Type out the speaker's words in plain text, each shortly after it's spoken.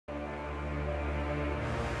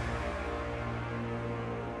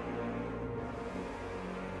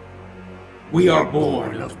We are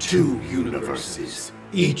born of two universes,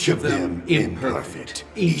 each of them imperfect,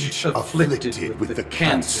 each afflicted with the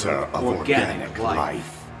cancer of organic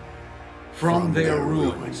life. From their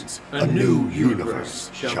ruins, a new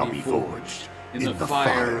universe shall be forged, in the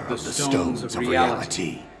fire of the stones of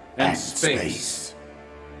reality and space.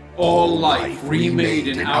 All life remade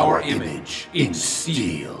in our image, in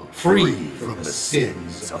steel, free from the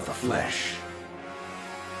sins of the flesh.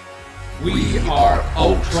 We are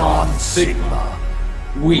Ultron Sigma.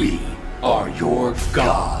 We are your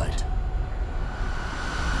God.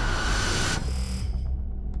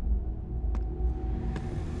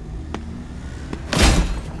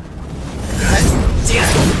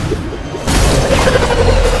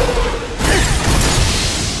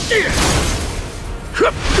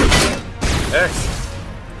 X.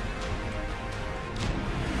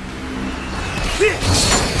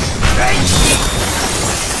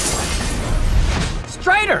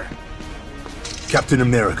 Strider! Captain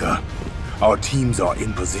America, our teams are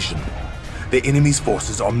in position. The enemy's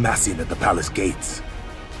forces are massing at the palace gates.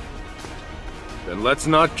 Then let's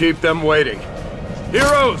not keep them waiting.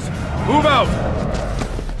 Heroes, move out!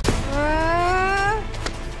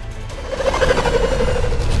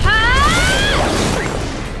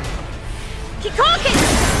 Keep talking!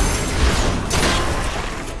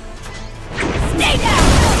 Stay down!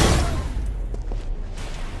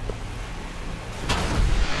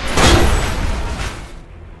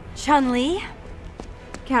 Chun-Li?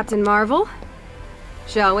 Captain Marvel?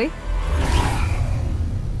 Shall we?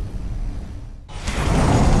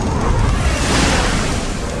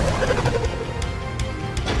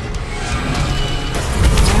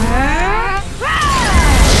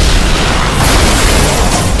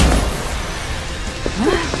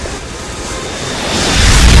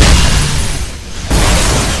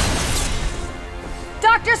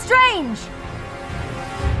 Doctor Strange!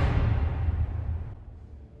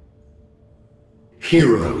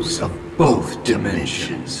 Heroes of both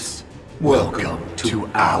dimensions, welcome to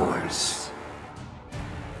ours.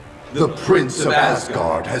 The Prince of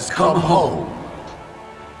Asgard has come home.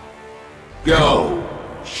 Go,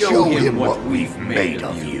 show him what we've made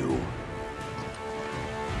of you.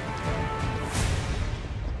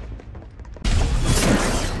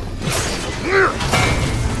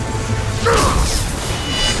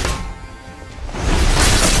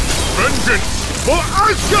 Vengeance for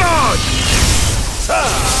Asgard!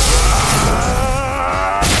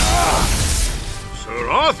 Sir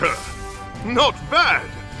Arthur! Not bad,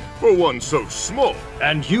 for one so small.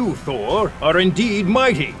 And you, Thor, are indeed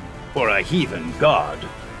mighty, for a heathen god.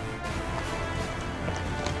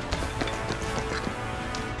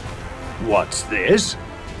 What's this?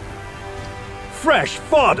 Fresh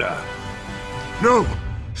fodder! No!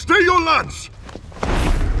 Stay your lance!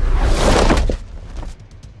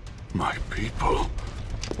 My people.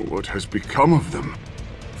 What has become of them?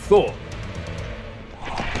 Thor.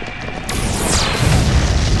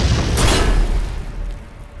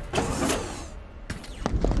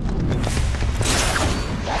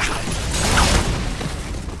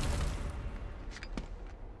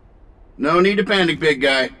 No need to panic, big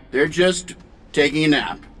guy. They're just taking a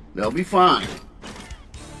nap. They'll be fine.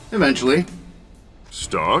 Eventually.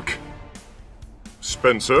 Stark?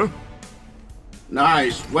 Spencer?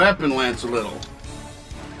 Nice weapon, Lancelot.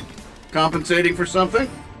 Compensating for something?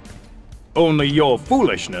 Only your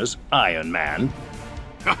foolishness, Iron Man.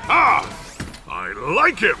 Ha-ha! I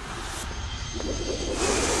like him!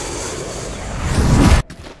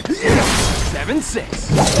 7-6.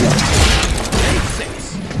 8-6.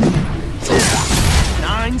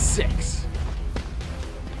 9-6.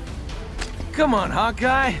 Come on,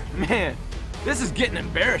 Hawkeye. Man, this is getting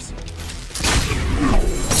embarrassing.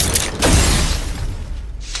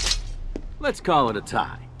 Let's call it a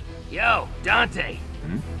tie. Yo, Dante.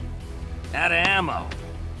 Out of ammo.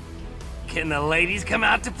 Can the ladies come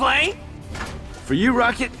out to play? For you,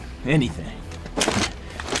 Rocket, anything.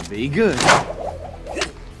 Be good.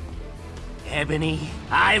 Ebony,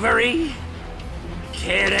 Ivory,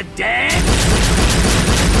 care to dance?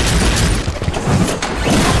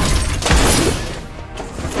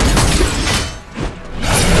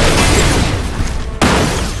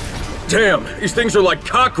 Damn, these things are like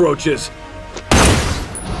cockroaches.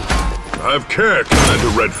 Have care, Commander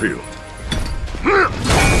Redfield.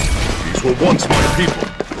 These were once my people.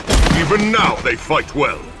 Even now they fight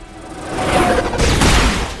well.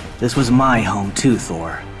 This was my home too,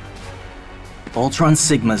 Thor. Ultron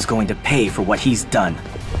Sigma's going to pay for what he's done.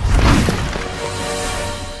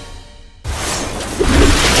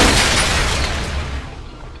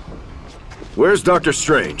 Where's Dr.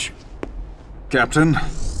 Strange? Captain?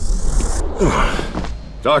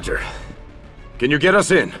 Doctor, Can you get us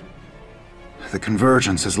in? The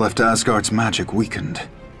convergence has left Asgard's magic weakened.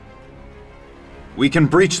 We can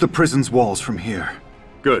breach the prison's walls from here.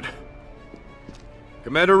 Good.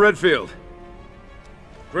 Commander Redfield.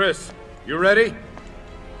 Chris, you ready?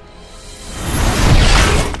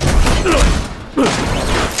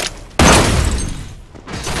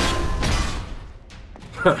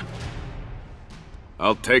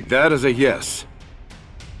 I'll take that as a yes.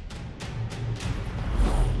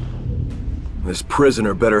 This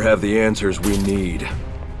prisoner better have the answers we need.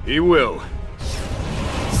 He will.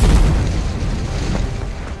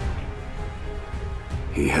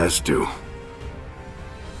 He has to.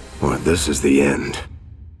 Or this is the end.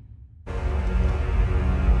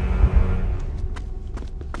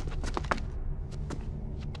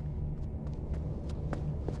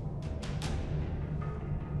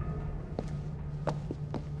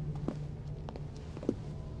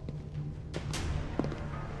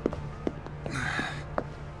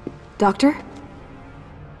 Doctor?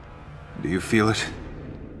 Do you feel it?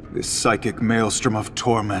 This psychic maelstrom of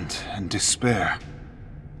torment and despair.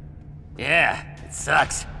 Yeah, it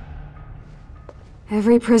sucks.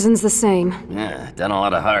 Every prison's the same. Yeah, done a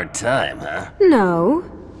lot of hard time, huh? No.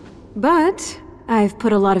 But I've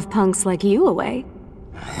put a lot of punks like you away.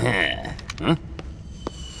 Hmm?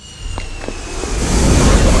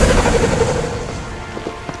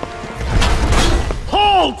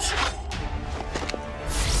 Halt!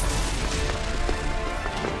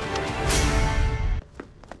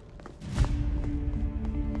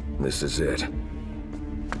 This is it.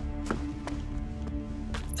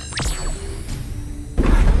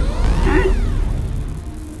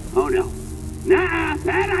 Oh no. Nah,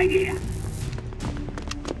 bad idea.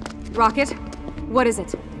 Rocket, what is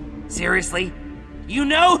it? Seriously? You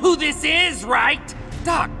know who this is, right?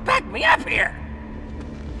 Doc, back me up here!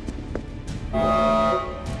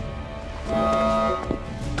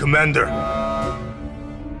 Commander.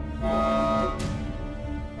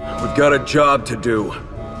 We've got a job to do.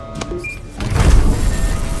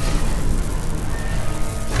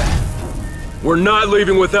 We're not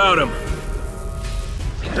leaving without him.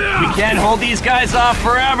 We can't hold these guys off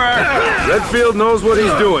forever! Redfield knows what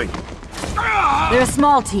he's doing. They're a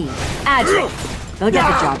small team. Agile. They'll get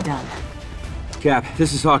the job done. Cap,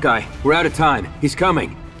 this is Hawkeye. We're out of time. He's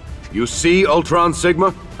coming. You see Ultron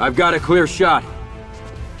Sigma? I've got a clear shot.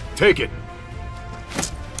 Take it.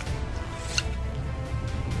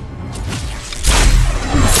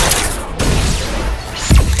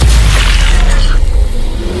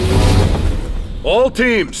 All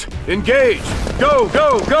teams, engage! Go,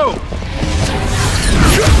 go, go!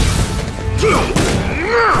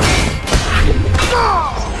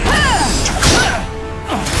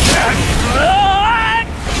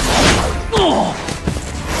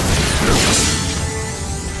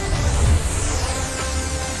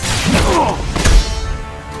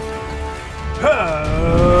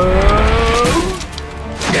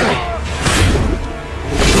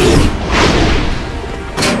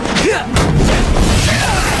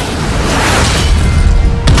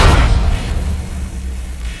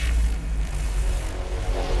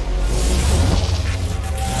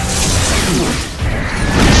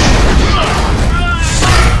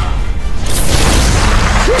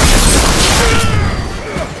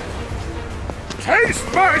 Taste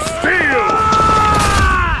my steel!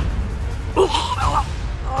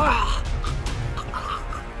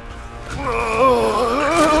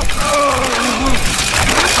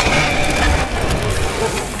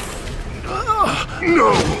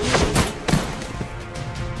 No!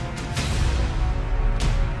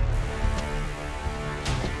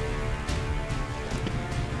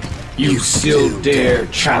 You still dare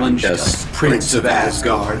challenge us, Prince of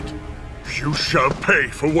Asgard? You shall pay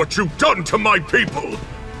for what you've done to my people!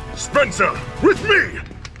 Spencer, with me!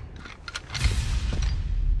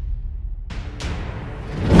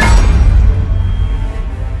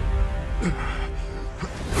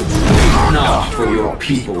 Not for your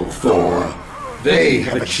people, Thor. They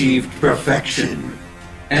have achieved perfection.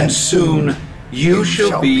 And soon, you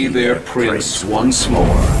shall be their prince once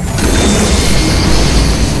more.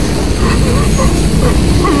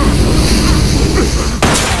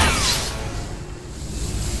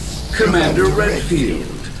 Commander Redfield,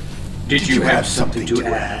 did you have something to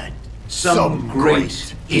add? Some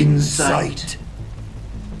great insight?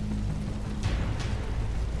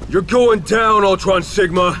 You're going down, Ultron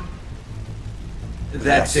Sigma!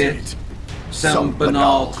 That's it. Some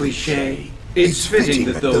banal cliché. It's fitting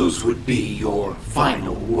that those would be your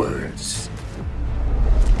final words.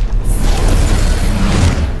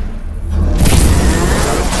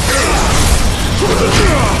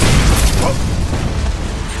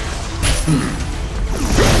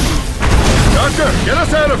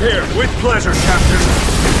 here! With pleasure, Captain!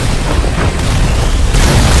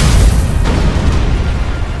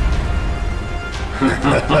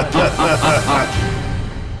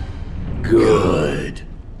 Good.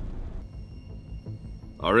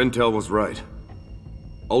 Our intel was right.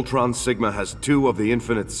 Ultron Sigma has 2 of the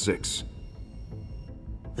Infinite 6.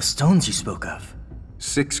 The stones you spoke of.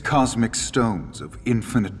 6 cosmic stones of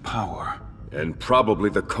infinite power. And probably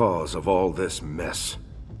the cause of all this mess.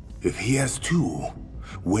 If he has 2,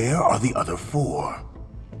 where are the other 4?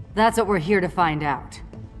 That's what we're here to find out.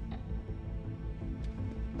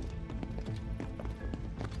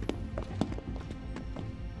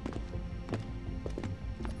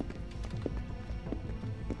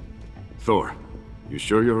 Thor, you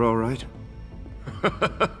sure you're all right?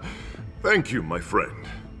 Thank you, my friend.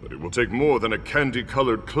 But it will take more than a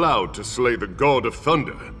candy-colored cloud to slay the God of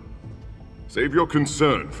Thunder. Save your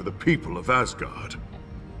concern for the people of Asgard.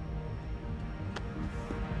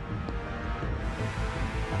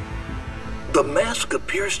 The mask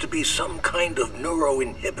appears to be some kind of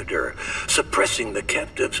neuroinhibitor, suppressing the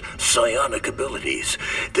captive's psionic abilities.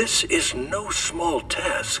 This is no small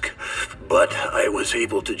task, but I was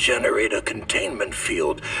able to generate a containment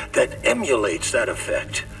field that emulates that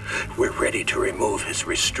effect. We're ready to remove his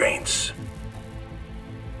restraints.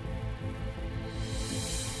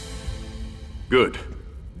 Good.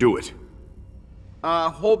 Do it.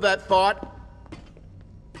 Hold that thought.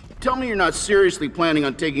 Tell me you're not seriously planning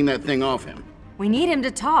on taking that thing off him. We need him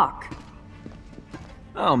to talk.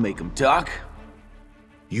 I'll make him talk.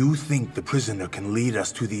 You think the prisoner can lead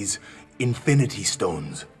us to these Infinity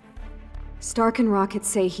Stones? Stark and Rocket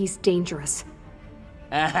say he's dangerous.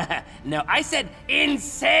 No, I said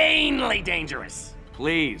insanely dangerous.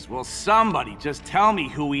 Please, will somebody just tell me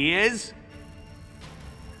who he is?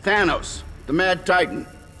 Thanos, the Mad Titan.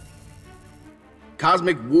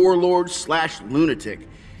 Cosmic warlord / lunatic.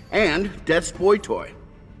 And Death's boy toy.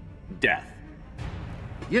 Death.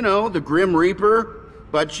 You know, the Grim Reaper,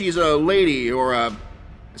 but she's a lady or a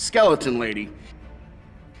skeleton lady.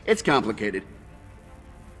 It's complicated.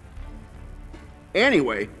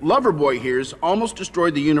 Anyway, Loverboy here's almost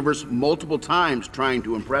destroyed the universe multiple times trying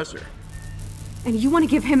to impress her. And you want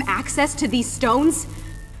to give him access to these stones?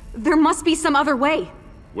 There must be some other way.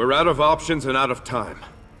 We're out of options and out of time.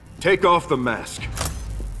 Take off the mask.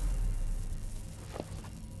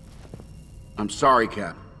 I'm sorry,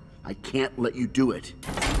 Cap. I can't let you do it.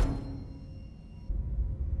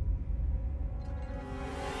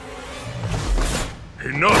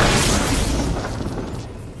 Enough!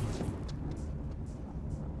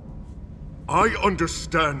 I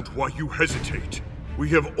understand why you hesitate. We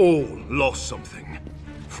have all lost something.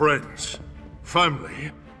 Friends,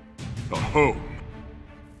 family, a home.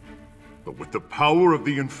 But with the power of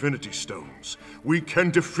the Infinity Stones, we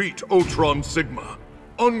can defeat Ultron Sigma.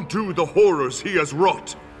 Undo the horrors he has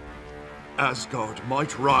wrought. Asgard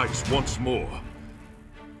might rise once more.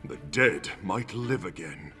 The dead might live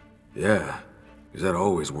again. Yeah, because that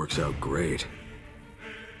always works out great.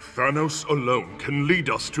 Thanos alone can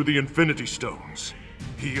lead us to the Infinity Stones.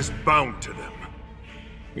 He is bound to them.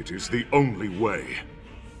 It is the only way.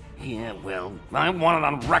 Yeah, well, I want it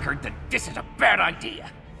on record that this is a bad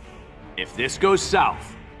idea. If this goes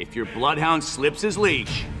south, if your bloodhound slips his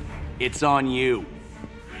leash, it's on you.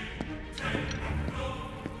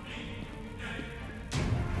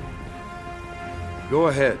 Go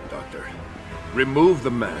ahead, Doctor. Remove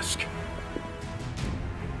the mask.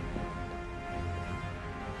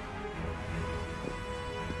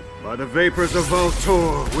 By the vapors of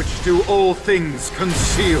Valtor, which do all things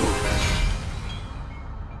conceal.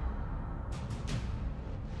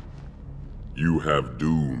 You have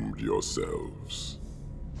doomed yourselves.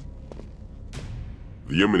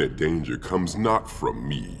 The imminent danger comes not from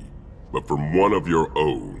me, but from one of your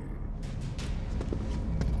own.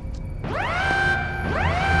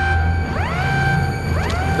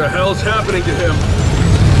 What the hell's happening to him?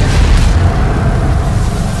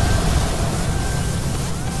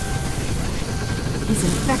 He's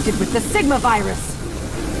infected with the Sigma virus.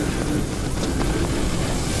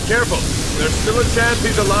 Careful! There's still a chance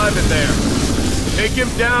he's alive in there. Take him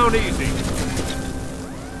down easy.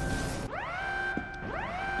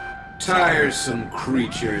 Tiresome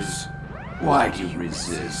creatures. Why do you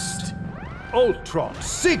resist? Ultron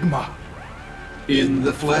Sigma! In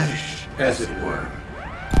the flesh, as it were.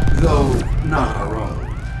 Though not our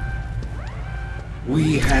own.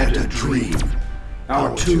 We had a dream.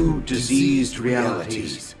 Our 2 diseased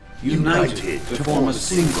realities united to form a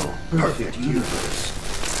single, perfect universe.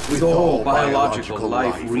 With all biological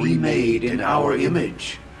life remade in our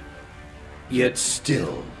image. Yet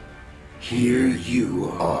still, here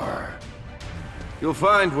you are. You'll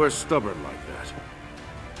find we're stubborn like that.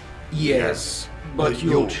 Yes, but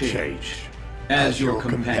you'll change, as your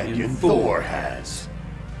companion Thor has.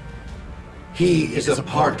 He is a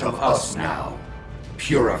part of us now,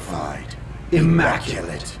 purified,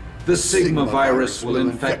 immaculate. The Sigma virus will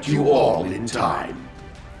infect you all in time.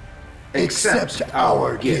 Accept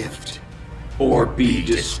our gift, or be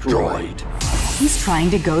destroyed. He's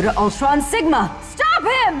trying to go to Ultron Sigma! Stop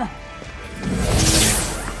him!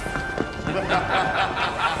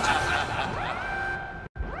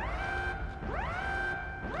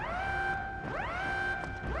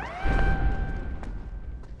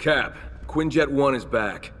 Cap, Quinjet 1 is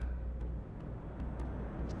back.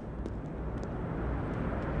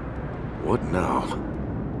 What now?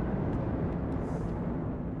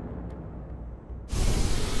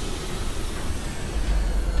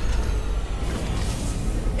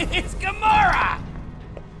 It's Gamora!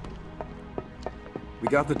 We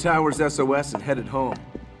got the tower's SOS and headed home.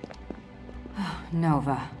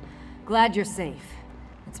 Nova, glad you're safe.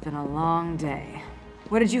 It's been a long day.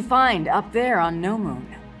 What did you find up there on No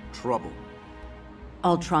Moon? Trouble.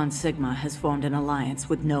 Ultron Sigma has formed an alliance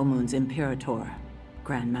with No Moon's Imperator,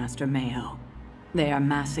 Grandmaster Mayo. They are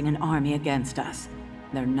massing an army against us.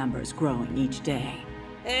 Their numbers growing each day.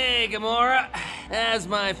 Hey, Gamora. That's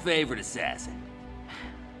my favorite assassin.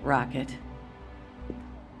 Rocket.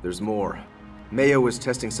 There's more. Mayo is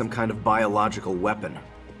testing some kind of biological weapon.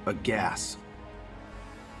 A gas.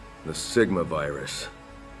 The Sigma virus.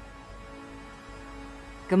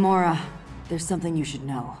 Gamora, there's something you should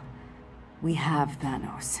know. We have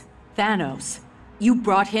Thanos. Thanos? You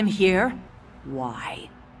brought him here? Why?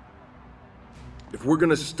 If we're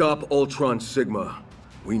gonna stop Ultron Sigma,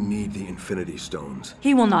 we need the Infinity Stones.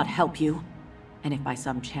 He will not help you. And if by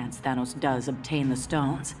some chance Thanos does obtain the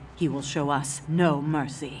stones, he will show us no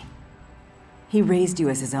mercy. He raised you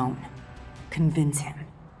as his own. Convince him.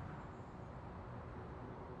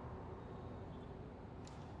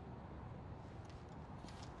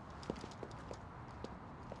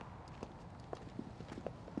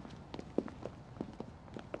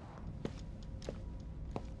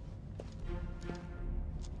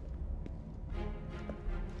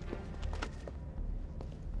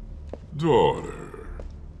 Daughter,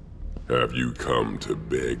 have you come to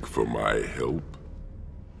beg for my help?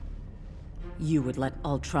 You would let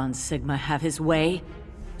Ultron Sigma have his way?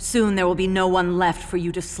 Soon there will be no one left for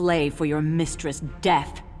you to slay for your mistress'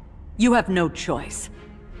 death. You have no choice.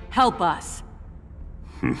 Help us.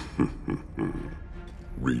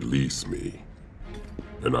 Release me,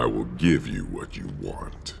 and I will give you what you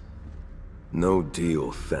want. No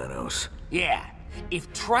deal, Thanos. Yeah,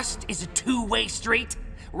 if trust is a two-way street,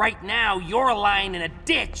 right now you're lying in a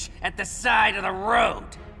ditch at the side of the road.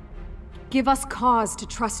 Give us cause to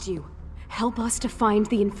trust you. Help us to find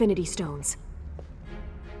the Infinity Stones.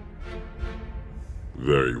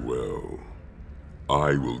 Very well.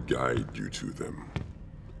 I will guide you to them.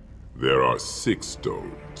 There are 6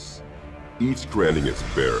 stones, each granting its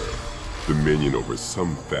bearer dominion over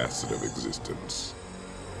some facet of existence.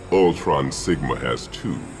 Ultron Sigma has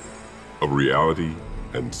 2, of reality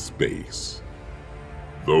and space.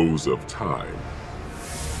 Those of time,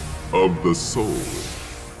 of the soul,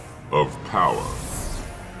 of power,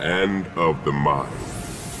 and of the mind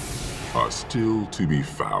are still to be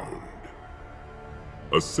found.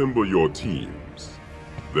 Assemble your teams.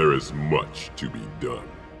 There is much to be done.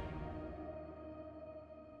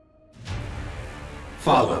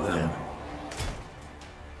 Follow them.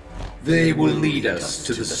 They will lead us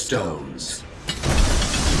to the stones.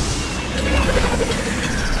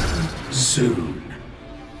 Soon,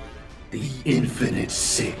 the Infinite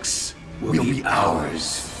Six will be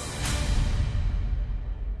ours.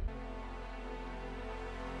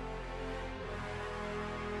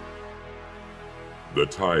 The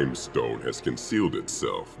Time Stone has concealed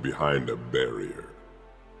itself behind a barrier.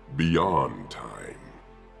 Beyond time.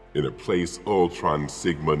 In a place Ultron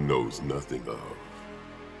Sigma knows nothing of.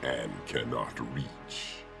 And cannot reach.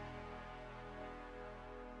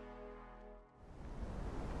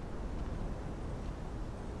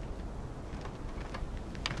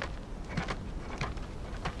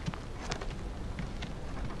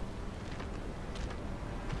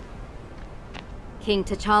 King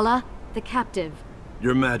T'Challa, the captive.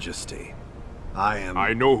 Your Majesty,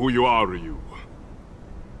 I know who you are, Ryu.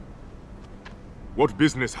 What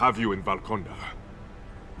business have you in Valkonda?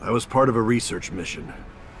 I was part of a research mission,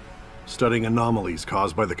 studying anomalies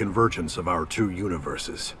caused by the convergence of our 2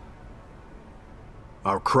 universes.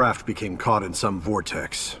 Our craft became caught in some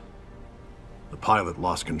vortex. The pilot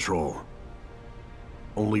lost control.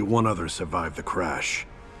 Only one other survived the crash.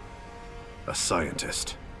 A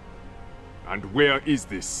scientist. And where is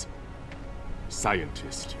this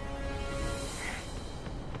scientist?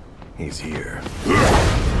 He's here.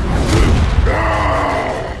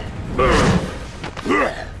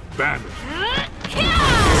 Bam!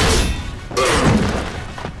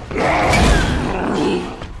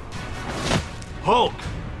 Hulk!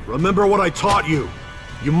 Remember what I taught you.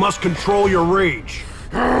 You must control your rage.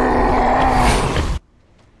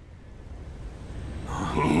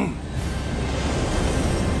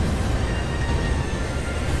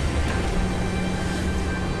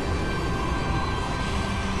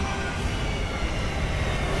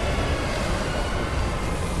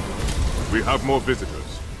 We have more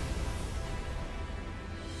visitors.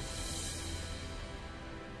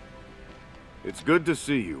 It's good to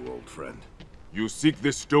see you, old friend. You seek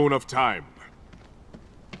the Stone of Time.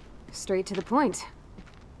 Straight to the point.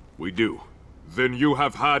 We do. Then you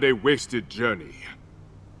have had a wasted journey.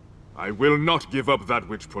 I will not give up that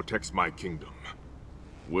which protects my kingdom.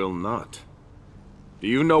 Will not? Do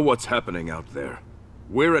you know what's happening out there?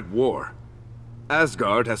 We're at war.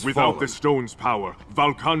 Asgard has Without fallen. the stone's power,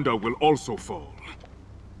 Valkanda will also fall.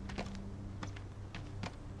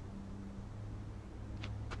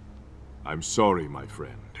 I'm sorry, my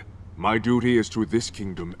friend. My duty is to this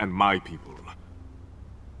kingdom and my people.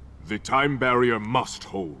 The time barrier must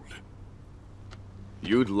hold.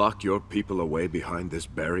 You'd lock your people away behind this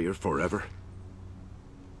barrier forever?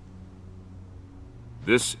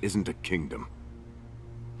 This isn't a kingdom.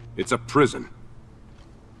 It's a prison.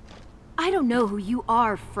 I don't know who you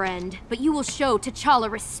are, friend, but you will show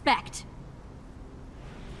T'Challa respect.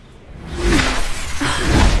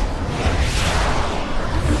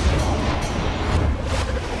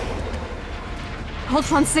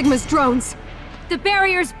 Ultron Sigma's drones! The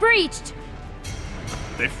barrier's breached!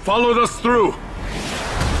 They followed us through!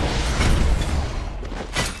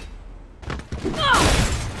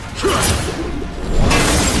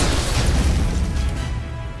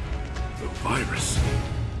 The virus.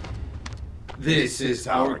 This is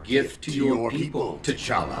our gift to your people,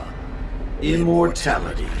 T'Challa.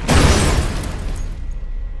 Immortality.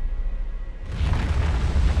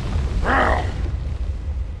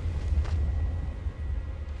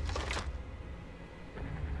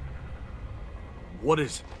 What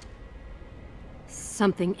is...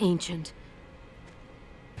 Something ancient.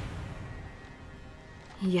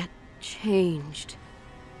 Yet changed.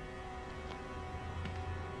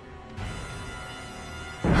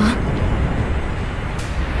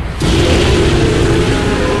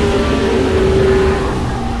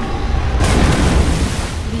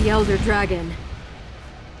 The Elder Dragon.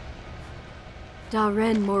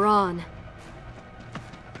 Daren Moran.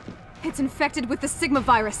 It's infected with the Sigma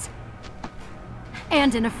virus.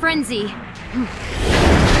 And in a frenzy.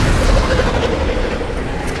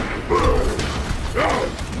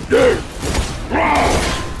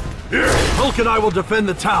 Hulk and I will defend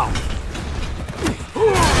the town.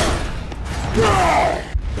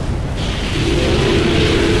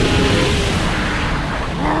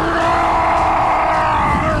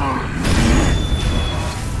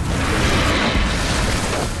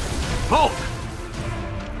 Hulk!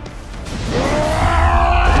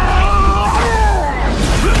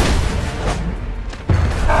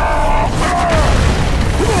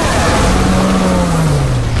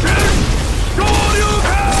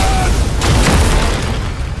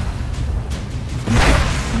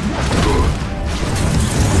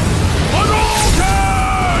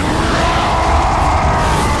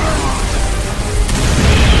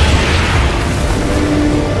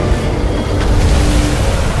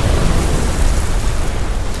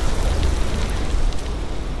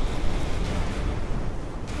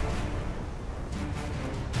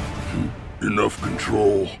 Enough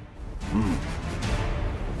control.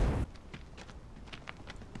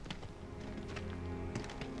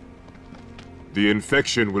 The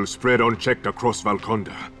infection will spread unchecked across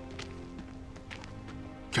Valkanda.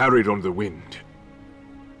 Carried on the wind.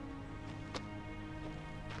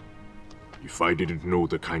 If I didn't know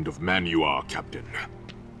the kind of man you are, Captain,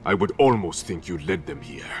 I would almost think you led them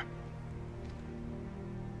here.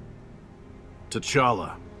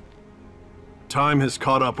 T'Challa. Time has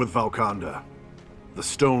caught up with Valkanda. The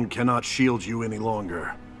stone cannot shield you any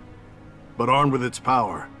longer. But armed with its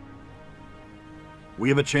power, we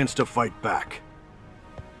have a chance to fight back.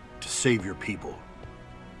 To save your people.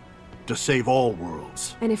 To save all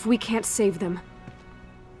worlds. And if we can't save them,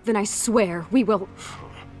 then I swear we will...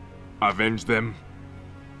 Avenge them?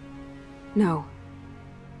 No.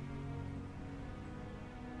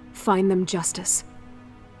 Find them justice.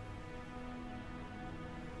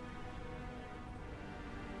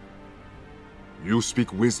 You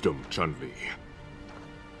speak wisdom, Chun-Li.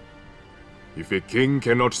 If a king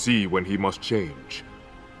cannot see when he must change,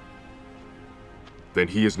 then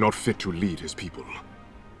he is not fit to lead his people.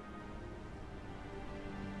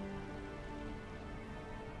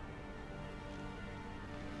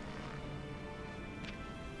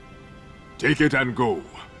 Take it and go.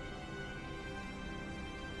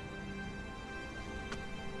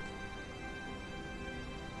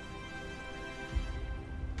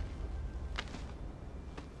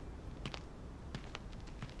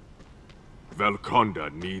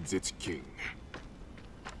 Valkonda needs its king.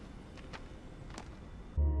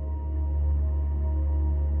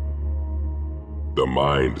 The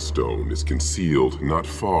Mind Stone is concealed not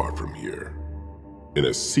far from here, in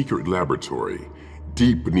a secret laboratory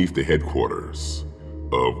deep beneath the headquarters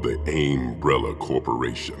of the Umbrella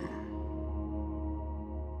Corporation.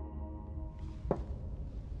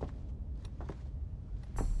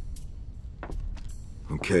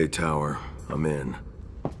 Okay, Tower, I'm in.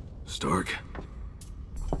 Stark?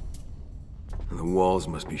 And the walls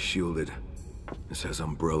must be shielded. This has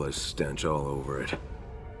Umbrella's stench all over it.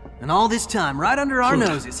 And all this time, right under our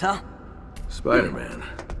noses, huh? Spider-Man.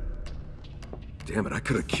 Damn it, I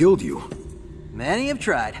could have killed you. Many have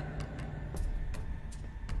tried.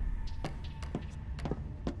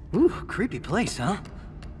 Ooh, creepy place, huh?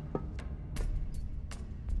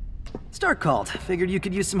 Stark called. Figured you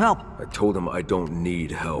could use some help. I told him I don't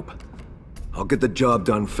need help. I'll get the job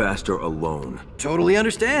done faster alone. Totally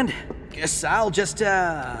understand. Guess I'll just,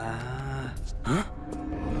 huh?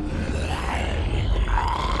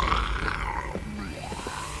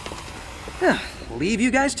 Leave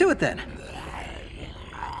you guys to it then.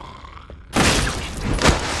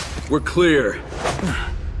 We're clear.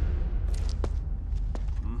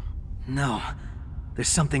 No, there's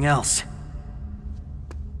something else.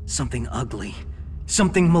 Something ugly.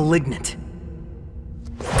 Something malignant.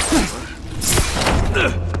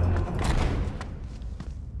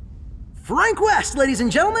 Frank West, ladies and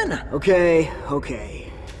gentlemen! Okay.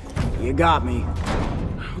 You got me.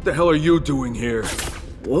 What the hell are you doing here?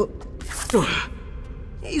 What?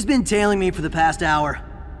 He's been tailing me for the past hour.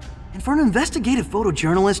 And for an investigative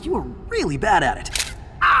photojournalist, you were really bad at it.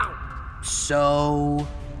 Ow! So...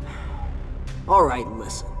 Alright,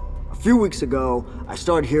 listen. A few weeks ago, I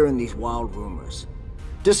started hearing these wild rumors.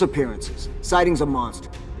 Disappearances, sightings of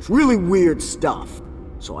monsters. It's really weird stuff.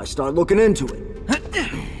 So I started looking into it.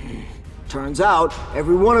 Turns out,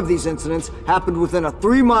 every one of these incidents happened within a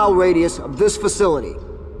 3-mile radius of this facility.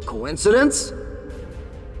 Coincidence?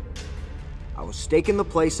 I was staking the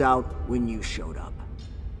place out when you showed up.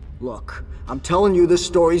 Look, I'm telling you this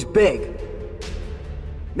story's big.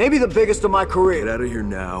 Maybe the biggest of my career. Get out of here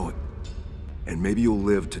now, and maybe you'll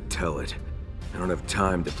live to tell it. I don't have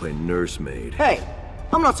time to play nursemaid. Hey,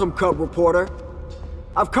 I'm not some cub reporter.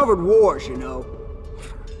 I've covered wars, you know.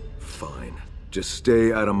 Fine. Just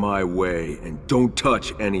stay out of my way, and don't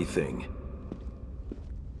touch anything.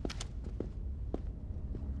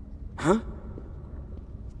 Huh?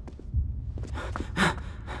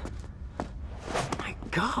 My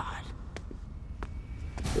God.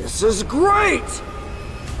 This is great!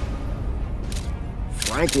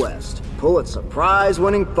 Frank West, Pulitzer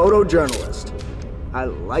Prize-winning photojournalist. I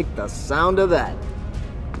like the sound of that.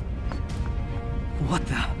 What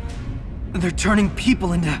the... They're turning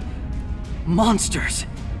people into... monsters.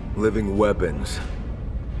 Living weapons.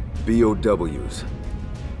 BOWs.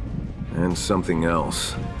 And something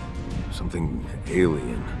else. Something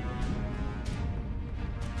alien.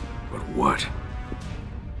 But what?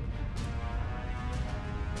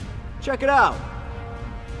 Check it out.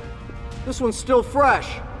 This one's still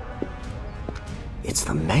fresh. It's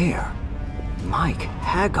the mayor, Mike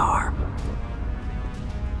Hagar.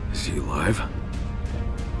 Is he alive?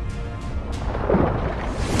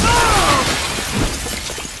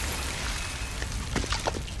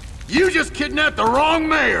 You just kidnapped the wrong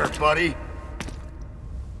mayor, buddy.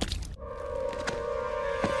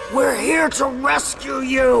 We're here to rescue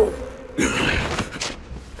you!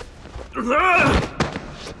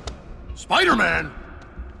 Spider-Man?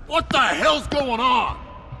 What the hell's going on?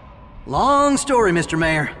 Long story, Mr.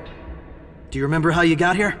 Mayor. Do you remember how you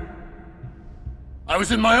got here? I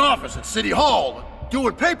was in my office at City Hall,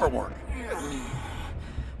 doing paperwork.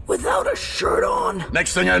 Without a shirt on?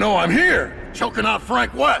 Next thing I know, I'm here, choking out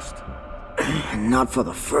Frank West. Not for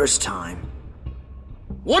the first time.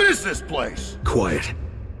 What is this place? Quiet.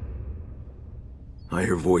 I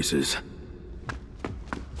hear voices.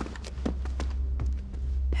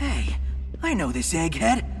 Hey, I know this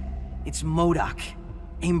egghead. It's MODOK,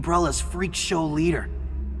 Umbrella's freak show leader.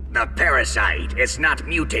 The parasite is not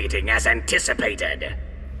mutating as anticipated.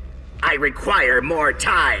 I require more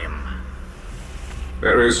time.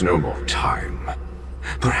 There is no more time.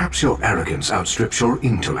 Perhaps your arrogance outstrips your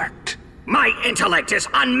intellect. My intellect is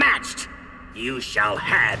unmatched! You shall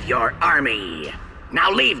have your army. Now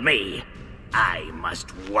leave me. I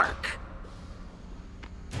must work.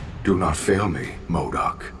 Do not fail me,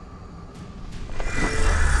 MODOK.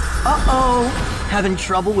 Uh-oh! Having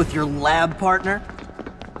trouble with your lab partner?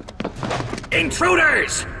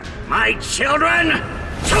 Intruders! My children,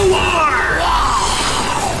 to war!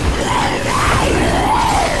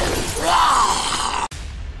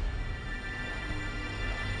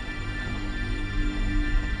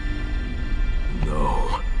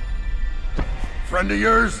 Friend of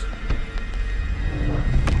yours?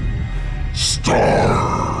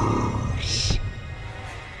 Stars.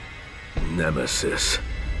 Nemesis.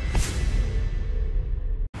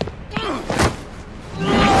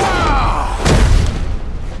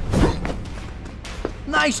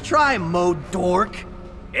 Nice try, Mo-Dork.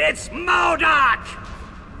 It's MODOK!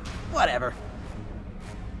 Whatever.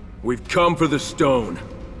 We've come for the stone.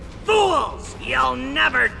 Fools! You'll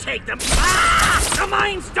never take them. Ah! The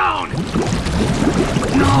Mind Stone!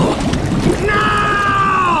 No!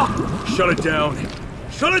 Shut it down!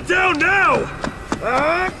 Shut it down now!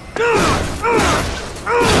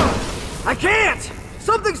 I can't!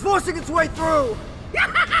 Something's forcing its way through!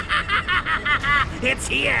 It's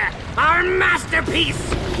here! Our masterpiece!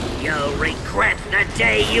 You'll regret the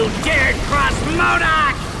day you dared cross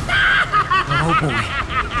MODOK! Oh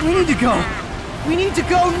boy. We need to go! We need to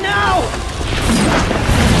go now!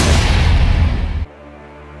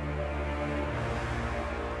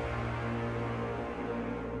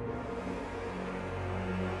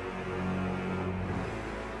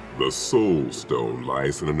 The Soul Stone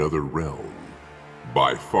lies in another realm,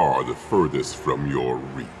 by far the furthest from your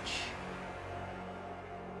reach.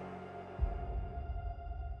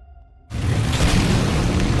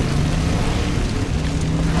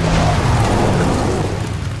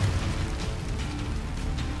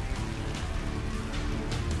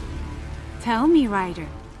 Tell me, Ryder.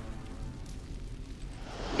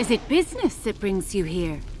 Is it business that brings you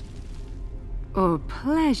here? Or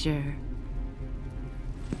pleasure?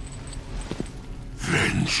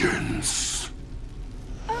 Vengeance.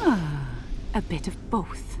 Ah, a bit of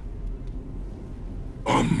both.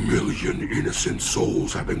 1,000,000 innocent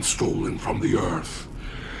souls have been stolen from the Earth.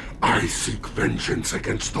 I seek vengeance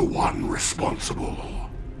against the one responsible.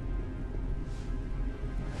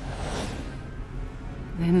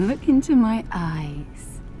 Then look into my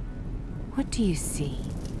eyes. What do you see?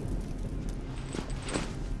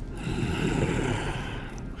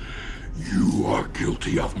 You are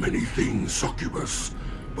guilty of many things, Succubus,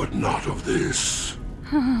 but not of this.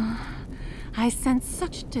 I sense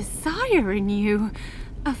such desire in you.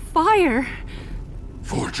 A fire.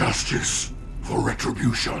 For justice, for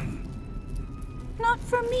retribution. Not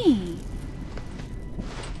for me.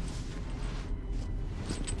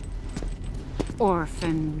 Or for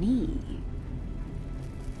me.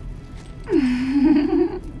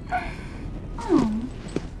 Oh.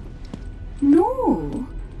 No.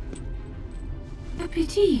 A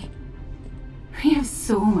pity. We have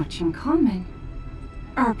so much in common.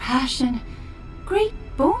 Our passion, great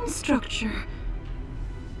bone structure.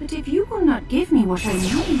 But if you will not give me what I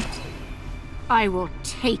need, I will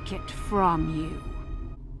take it from you.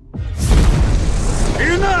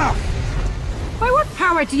 Enough! By what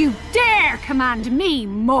power do you dare command me,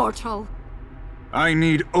 mortal? I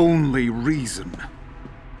need only reason.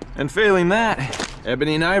 And failing that,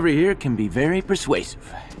 Ebony and Ivory here can be very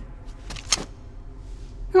persuasive.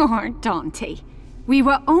 Oh, Dante, we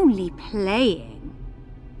were only playing.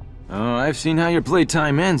 Oh, I've seen how your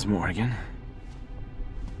playtime ends, Morrigan.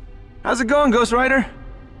 How's it going, Ghost Rider?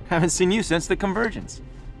 Haven't seen you since the Convergence.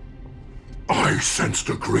 I sensed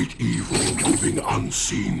a great evil moving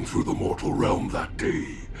unseen through the mortal realm that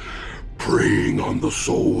day, preying on the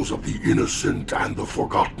souls of the innocent and the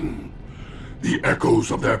forgotten. The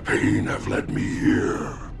echoes of their pain have led me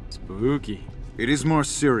here. Spooky. It is more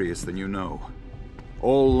serious than you know.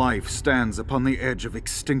 All life stands upon the edge of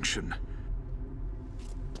extinction.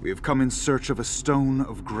 We have come in search of a stone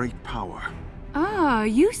of great power. Ah,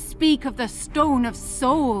 you speak of the Stone of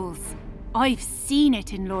Souls. I've seen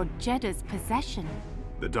it in Lord Jeddah's possession.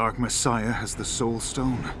 The Dark Messiah has the Soul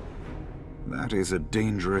Stone. That is a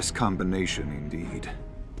dangerous combination indeed.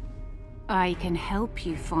 I can help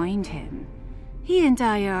you find him. He and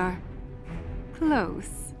I are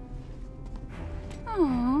close.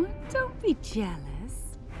 Oh, don't be jealous.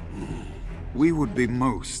 We would be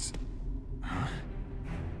most. Huh?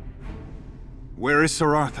 Where is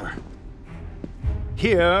Sir Arthur?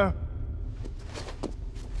 Here.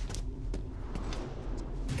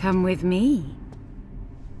 Come with me.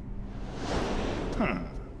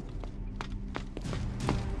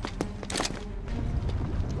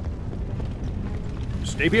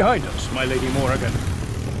 Stay behind us, my Lady Morrigan.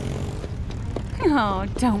 Oh,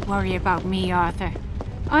 don't worry about me, Arthur.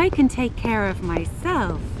 I can take care of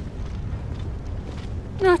myself.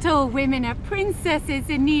 Not all women are princesses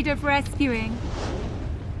in need of rescuing.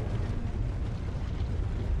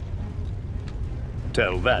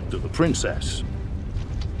 Tell that to the princess.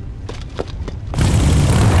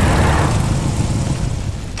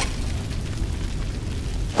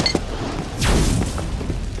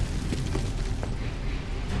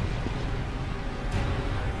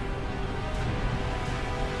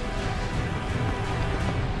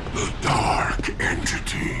 The dark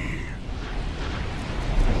entity.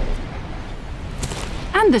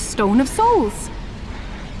 And the Stone of Souls.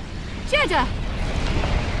 Jeddah!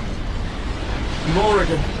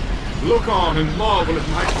 Morrigan, look on and marvel at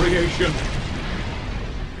my creation.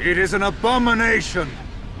 It is an abomination.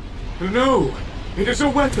 No, it is a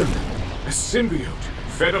weapon. A symbiote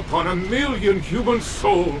fed upon 1,000,000 human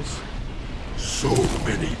souls. So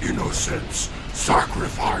many innocents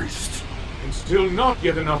sacrificed. And still not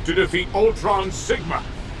yet enough to defeat Ultron Sigma.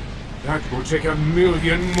 That will take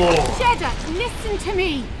 1,000,000 more. Jeddah, listen to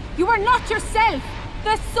me! You are not yourself!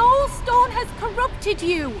 The Soul Stone has corrupted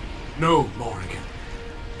you! No, Morrigan.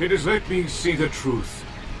 It has let me see the truth.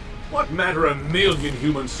 What matter 1,000,000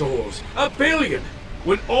 human souls? 1,000,000,000!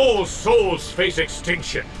 When all souls face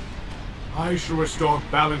extinction. I shall restore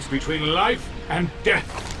balance between life and death.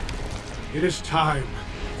 It is time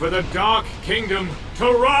for the Dark Kingdom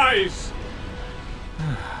to rise!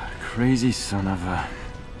 Crazy son of a...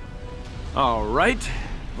 All right,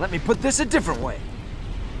 let me put this a different way.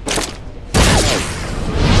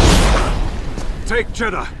 Take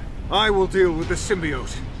Jeddah. I will deal with the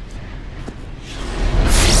symbiote.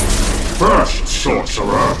 First,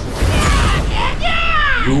 sorcerer.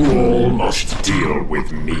 You all must deal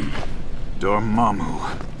with me. Dormammu.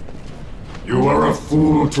 You are a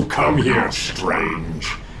fool to come here,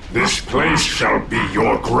 strange. This place shall be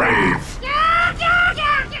your grave.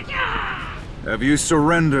 Have you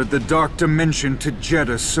surrendered the Dark Dimension to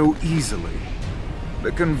Jeddah so easily?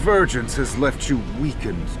 The Convergence has left you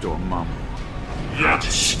weakened, Dormammu. Yet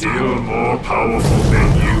still more powerful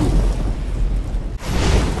than you.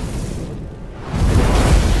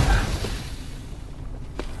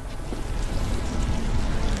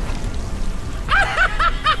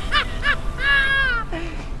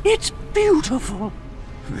 It's beautiful.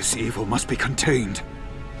 This evil must be contained.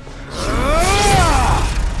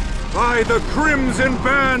 By the crimson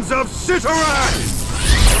bands of Sitarak!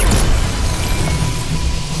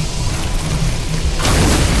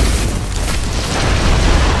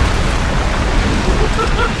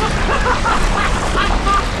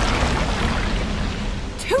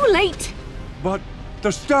 Too late! But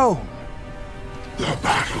the stone! The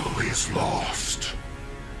battle is lost.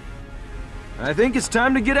 I think it's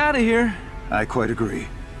time to get out of here. I quite agree.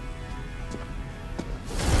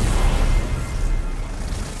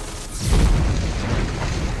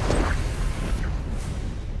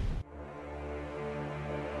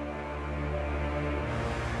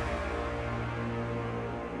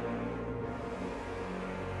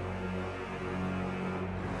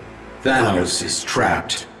 Thanos is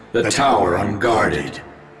trapped, the tower unguarded.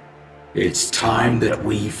 It's time that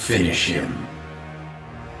we finish him.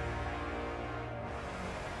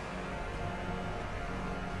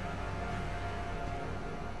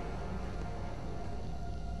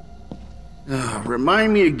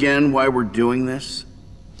 Remind me again why we're doing this?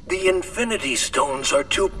 The Infinity Stones are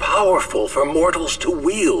too powerful for mortals to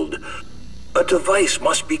wield. A device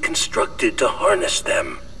must be constructed to harness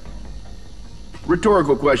them.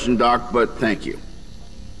 Rhetorical question, Doc, but thank you.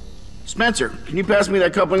 Spencer, can you pass me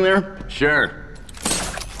that coupling there? Sure.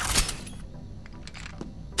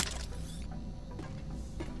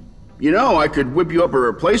 You know, I could whip you up a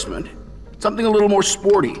replacement. Something a little more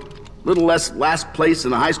sporty. A little less last place in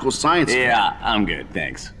the high school science fair. Yeah, I'm good,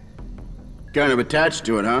 thanks. Kind of attached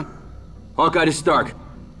to it, huh? Hawkeye to Stark.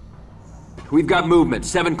 We've got movement.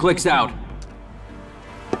 7 clicks out.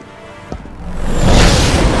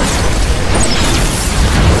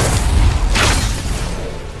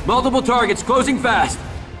 Multiple targets, closing fast.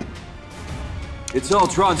 It's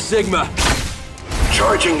Ultron Sigma.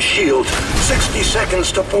 Charging shield. 60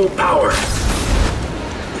 seconds to full power.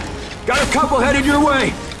 Got a couple headed your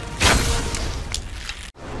way.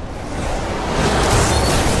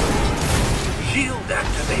 Shield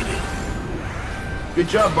activated. Good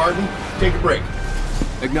job, Barton. Take a break.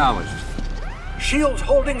 Acknowledged. Shield's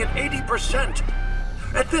holding at 80%.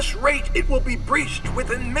 At this rate, it will be breached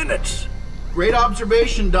within minutes. Great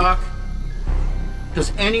observation, Doc.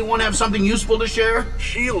 Does anyone have something useful to share?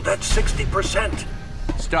 Shield at 60%.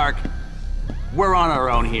 Stark, we're on our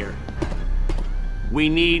own here. We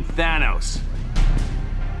need Thanos.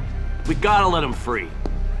 We gotta let him free.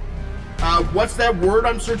 What's that word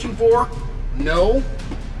I'm searching for? No?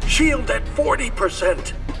 Shield at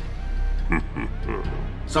 40%.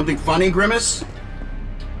 Something funny, Grimace?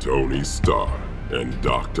 Tony Stark and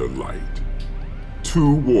Dr. Light.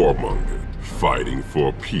 Two warmongers fighting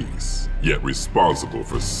for peace, yet responsible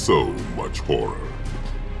for so much horror.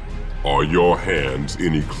 Are your hands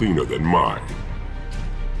any cleaner than mine?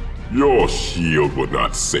 Your shield would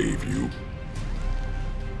not save you.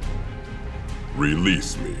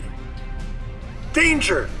 Release me.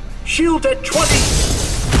 Danger! Shield at 20!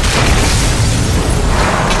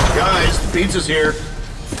 Guys, the pizza's here.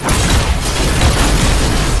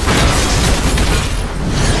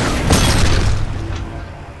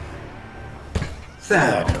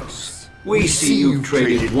 Thanos, we see you've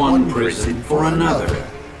traded one prison for another.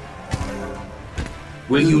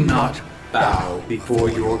 Will you not bow before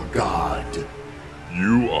your god?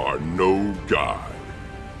 You are no god.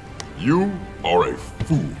 You are a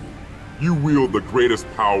fool. You wield the greatest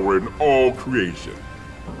power in all creation,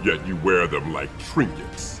 yet you wear them like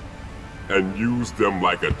trinkets, and use them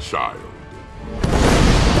like a child.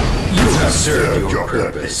 You have served your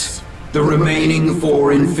purpose. The remaining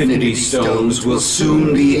 4 Infinity Stones will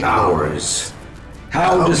soon be ours.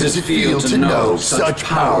 How does it feel to know such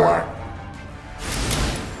power?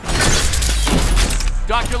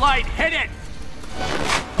 Dr. Light, hit it!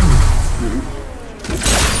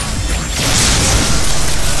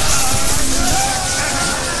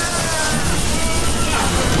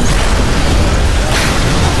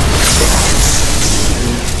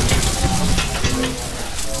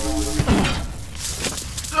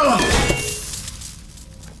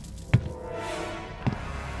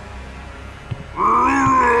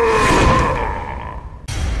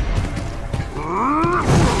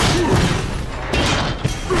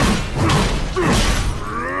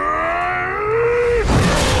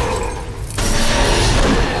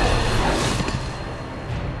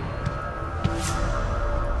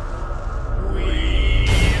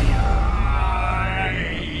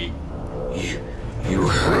 You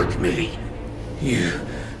hurt me.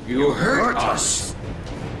 You hurt us.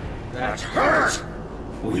 That hurt.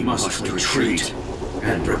 We must retreat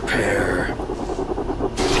and prepare.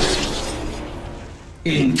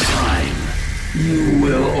 In time, you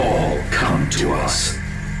will all come to us.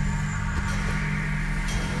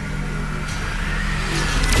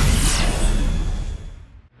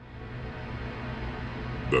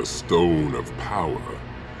 The Stone of Power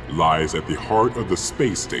lies at the heart of the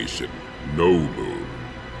space station, No Moon.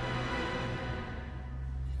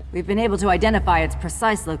 We've been able to identify its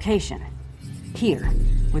precise location. Here,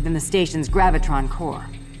 within the station's gravitron core.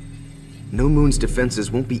 No Moon's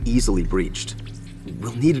defenses won't be easily breached.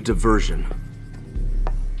 We'll need a diversion.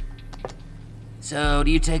 So,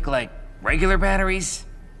 do you take, like, regular batteries?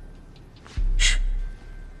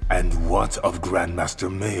 And what of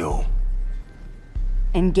Grandmaster Mayo?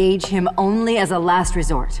 Engage him only as a last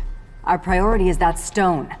resort. Our priority is that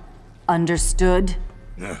stone. Understood?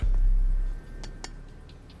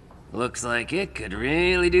 Looks like it could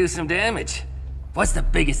really do some damage. What's the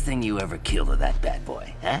biggest thing you ever killed with that bad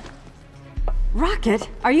boy, huh? Rocket,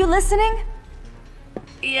 are you listening?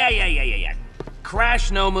 Yeah.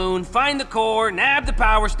 Crash No Moon, find the core, nab the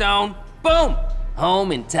power stone, boom!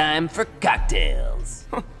 Home in time for cocktails.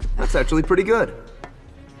 That's actually pretty good.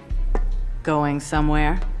 Going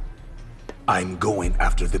somewhere? I'm going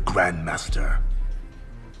after the Grandmaster.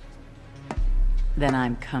 Then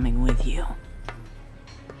I'm coming with you.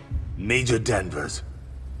 Major Danvers.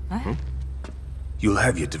 What? You'll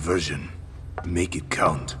have your diversion. Make it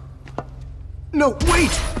count. No,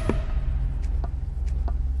 wait!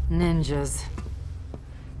 Ninjas.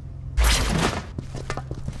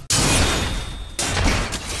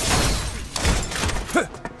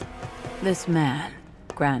 This man,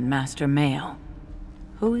 Grandmaster Mayo,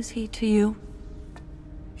 who is he to you?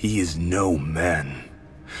 He is no man.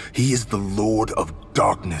 He is the Lord of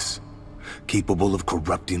Darkness, capable of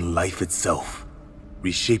corrupting life itself,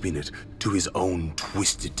 reshaping it to his own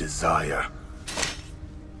twisted desire.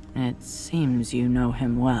 It seems you know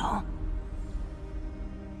him well.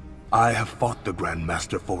 I have fought the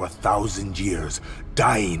Grandmaster for 1,000 years,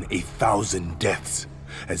 dying 1,000 deaths,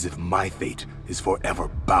 as if my fate is forever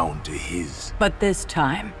bound to his. But this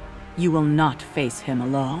time, you will not face him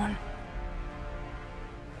alone.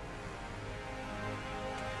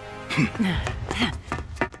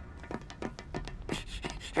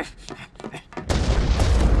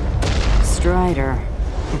 Strider.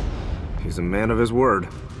 He's a man of his word.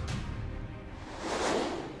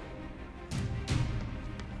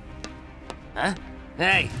 Huh?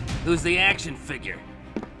 Hey, who's the action figure?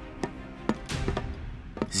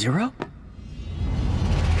 Zero?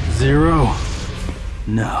 Zero?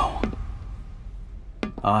 No.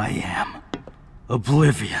 I am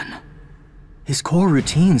Oblivion. His core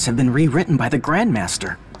routines have been rewritten by the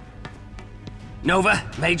Grandmaster. Nova,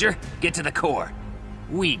 Major, get to the core.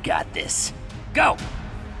 We got this. Go!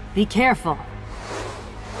 Be careful.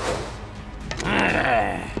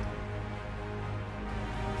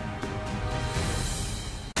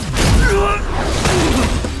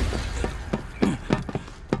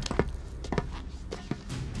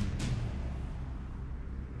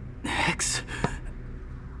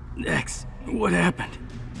 X, what happened?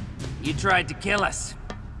 You tried to kill us,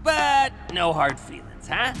 but no hard feelings,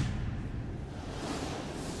 huh?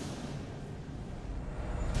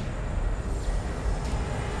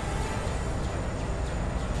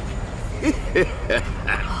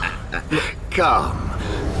 Come,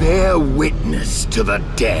 bear witness to the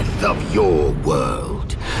death of your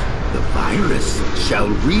world. The virus shall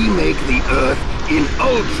remake the Earth in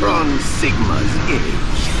Ultron Sigma's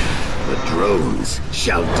image. The drones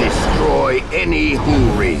shall destroy any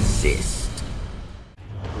who resist.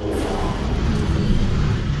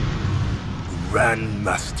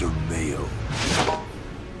 Grandmaster Mayo.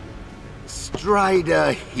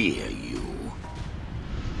 Strider, hear you.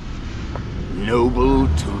 Noble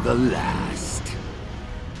to the last.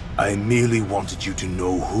 I merely wanted you to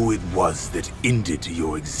know who it was that ended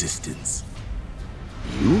your existence.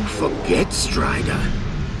 You forget, Strider.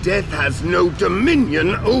 Death has no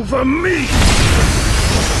dominion over me!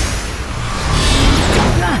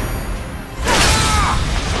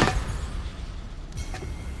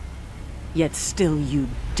 Yet still you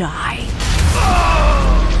die.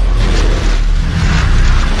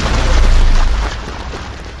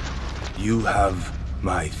 You have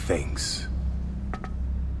my thanks.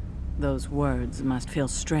 Those words must feel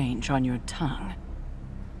strange on your tongue.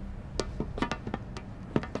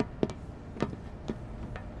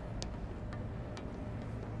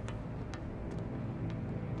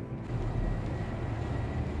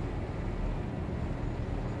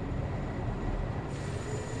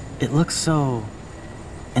 It looks so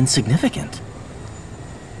insignificant.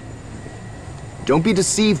 Don't be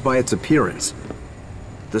deceived by its appearance.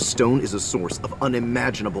 The stone is a source of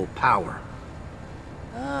unimaginable power.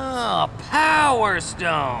 Oh, Power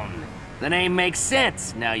Stone! The name makes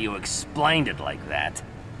sense, now you explained it like that.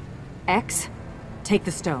 X, take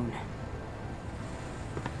the stone.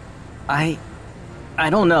 I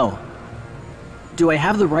don't know. Do I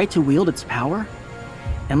have the right to wield its power?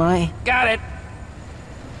 Am I... Got it!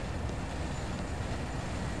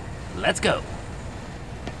 Let's go.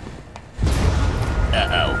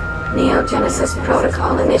 Uh-oh. Neogenesis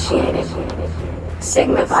protocol initiated.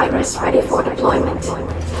 Sigma virus ready for deployment.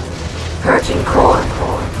 Purging core.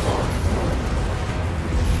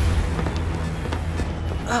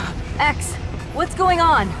 X, what's going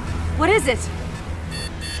on? What is it?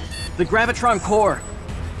 The Gravitron core.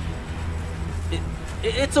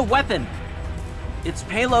 It's a weapon. Its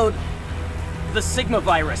payload, the Sigma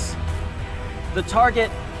virus. The target...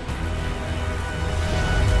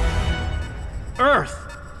 Earth.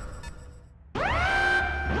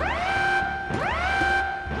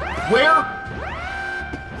 Where?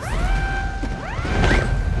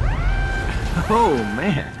 Oh,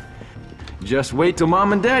 man. Just wait till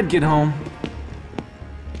Mom and Dad get home.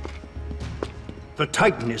 The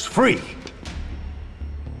Titan is free.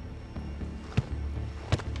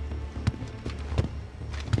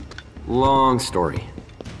 Long story.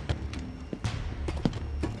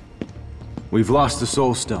 We've lost the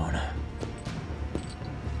Soul Stone.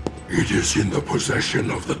 It is in the possession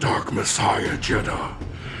of the Dark Messiah, Jeddah.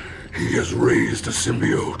 He has raised a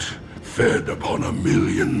symbiote, fed upon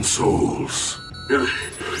 1,000,000 souls. I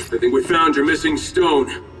think we found your missing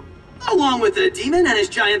stone. Along with the demon and his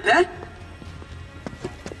giant pet?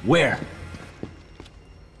 Where?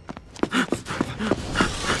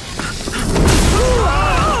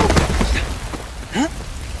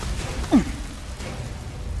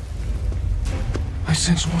 I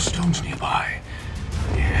sense more stones nearby.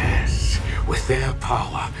 Yes, with their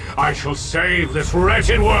power, I shall save this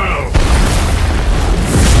wretched world!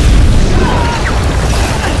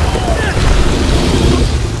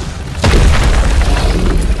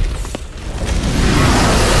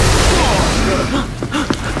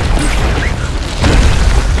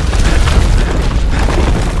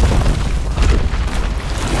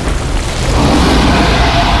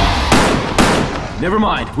 Never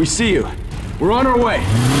mind, we see you. We're on our way.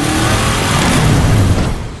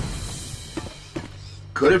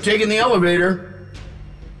 Could have taken the elevator.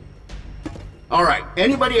 All right,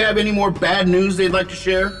 anybody have any more bad news they'd like to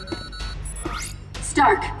share?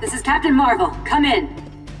 Stark, this is Captain Marvel. Come in.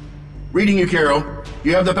 Reading you, Carol.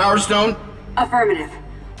 You have the Power Stone? Affirmative.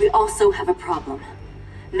 We also have a problem.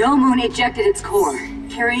 No Moon ejected its core,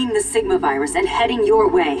 carrying the Sigma virus and heading your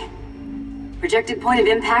way. Projected point of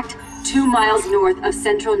impact, 2 miles north of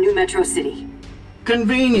central New Metro City.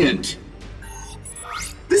 Convenient.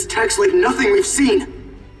 This tech's like nothing we've seen.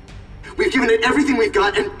 We've given it everything we've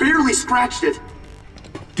got and barely scratched it.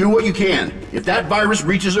 Do what you can. If that virus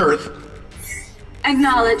reaches Earth...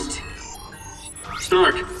 Acknowledged.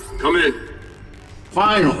 Stark, come in.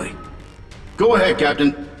 Finally. Go ahead,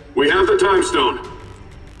 Captain. We have the time stone.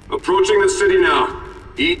 Approaching the city now.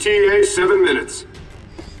 ETA 7 minutes.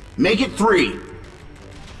 Make it 3.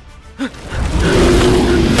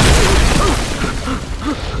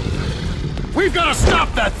 We've got to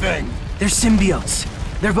stop that thing! They're symbiotes.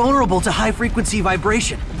 They're vulnerable to high-frequency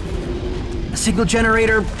vibration. A signal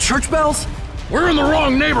generator, church bells? We're in the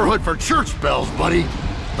wrong neighborhood for church bells, buddy.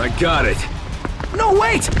 I got it. No,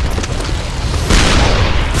 wait!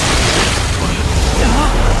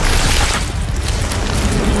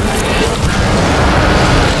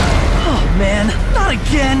 Oh, man, not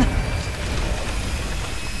again!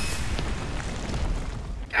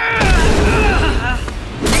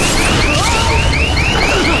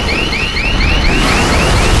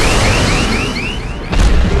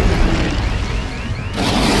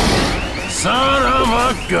 Son of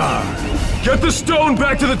a gun! Get the stone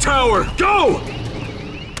back to the tower! Go!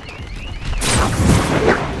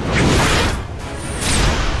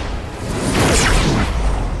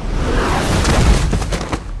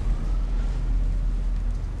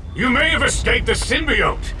 You may have escaped the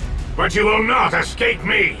symbiote, but you will not escape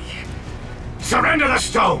me. Surrender the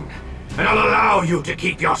stone, and I'll allow you to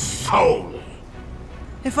keep your soul.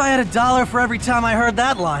 If I had $1 for every time I heard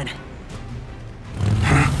that line.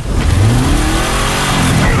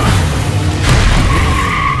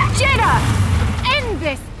 End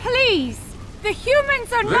this, please! The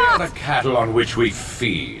humans are They not— are the cattle on which we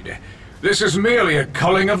feed. This is merely a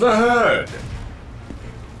culling of the herd.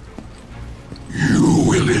 You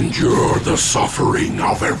will endure the suffering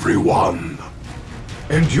of everyone.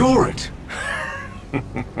 Endure it?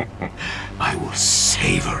 I will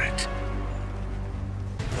savor it.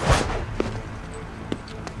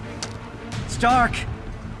 Stark,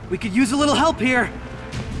 we could use a little help here.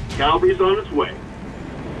 Cavalry's on its way.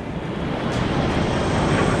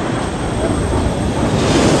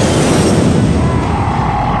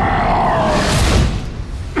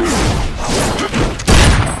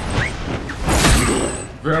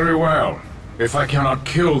 Very well. If I cannot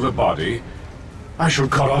kill the body, I shall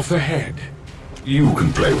cut off the head. You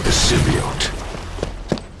can play with the symbiote.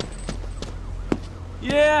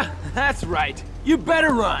 Yeah, that's right. You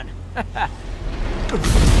better run.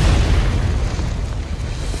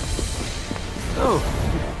 Oh,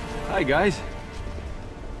 hi guys.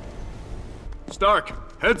 Stark,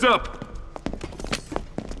 heads up.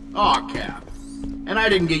 Aw, Cap. And I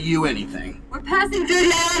didn't get you anything. We're passing through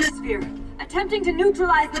the atmosphere, attempting to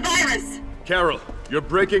neutralize the virus. Carol, you're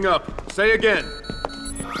breaking up. Say again.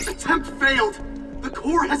 Attempt failed. The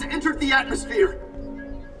core has entered the atmosphere.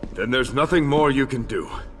 Then there's nothing more you can do.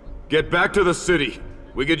 Get back to the city.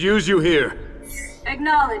 We could use you here.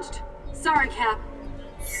 Acknowledged. Sorry, Cap.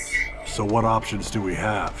 So what options do we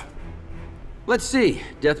have? Let's see.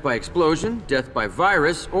 Death by explosion, death by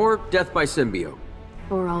virus, or death by symbiote.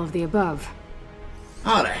 Or all of the above.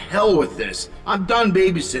 Ah, to hell with this. I'm done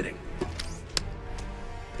babysitting.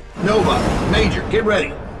 Nova, Major, get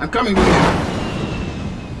ready. I'm coming with you.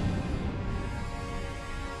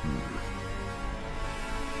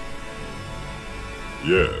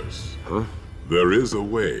 Yes. Huh? There is a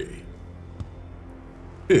way.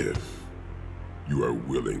 If you are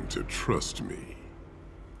willing to trust me.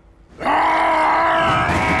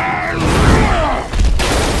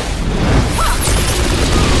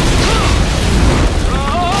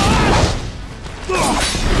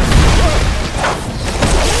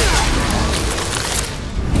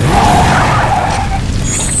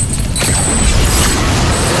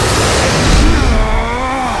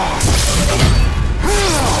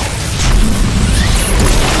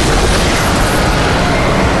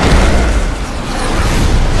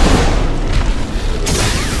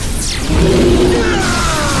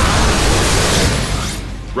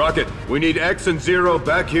 Rocket, we need X and Zero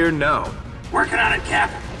back here now. Working on it, Cap.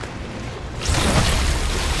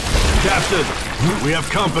 Captain, we have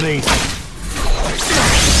company.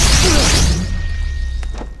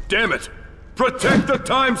 Damn it! Protect the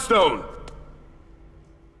Time Stone!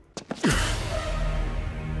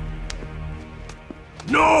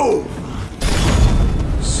 No!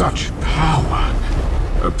 Such power.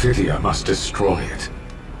 A pity I must destroy it.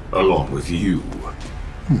 Along with you.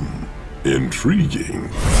 Intriguing.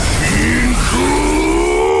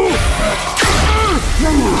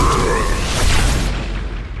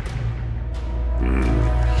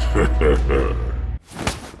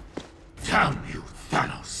 Damn you,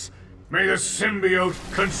 Thanos. May the symbiote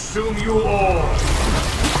consume you all.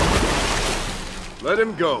 Let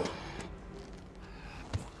him go.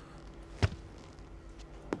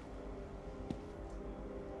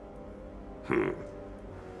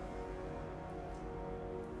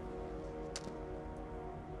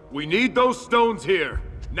 We need those stones here,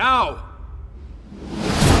 now!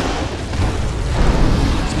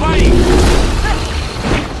 Spidey!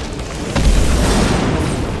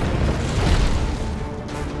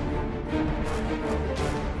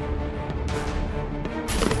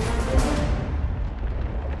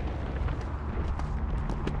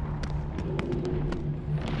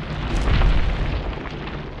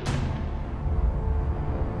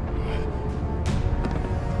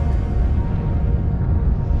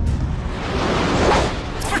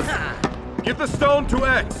 Get the stone to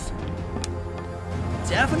X!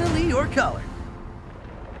 Definitely your color.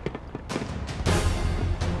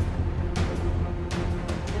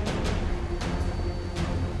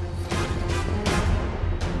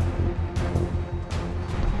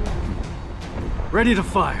 Ready to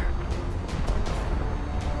fire.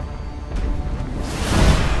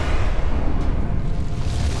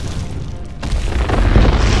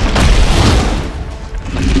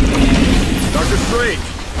 Dr. Strange,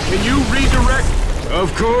 can you redirect?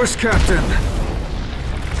 Of course, Captain.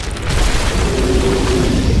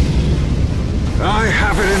 I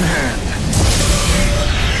have it in hand.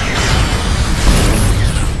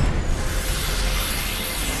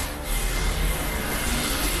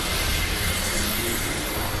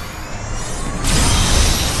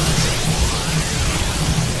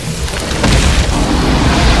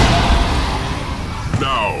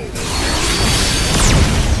 Now!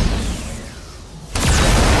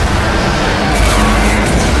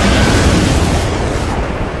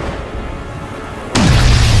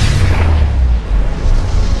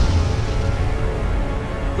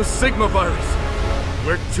 The Sigma virus!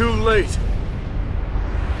 We're too late!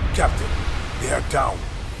 Captain, they are down.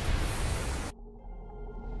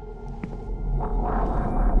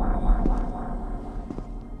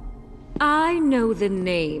 I know the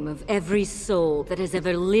name of every soul that has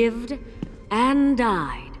ever lived and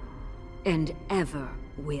died, and ever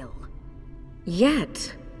will.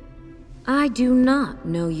 Yet, I do not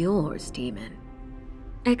know yours, demon.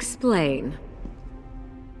 Explain.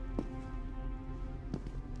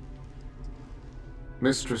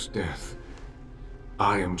 Mistress Death,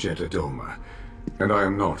 I am Jedidoma, and I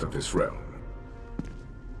am not of this realm.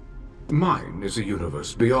 Mine is a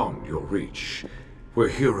universe beyond your reach, where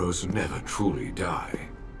heroes never truly die.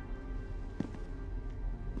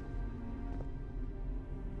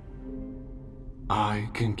 I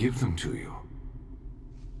can give them to you.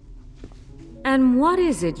 And what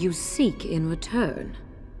is it you seek in return?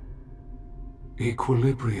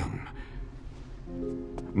 Equilibrium.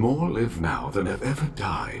 More live now than have ever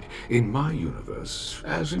died in my universe,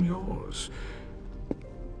 as in yours.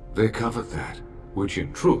 They covet that, which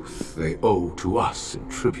in truth they owe to us in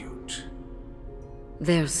tribute.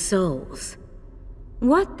 Their souls.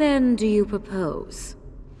 What then do you propose?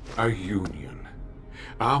 A union.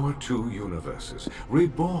 Our two universes,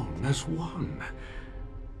 reborn as one.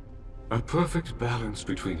 A perfect balance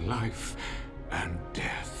between life and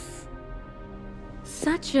death.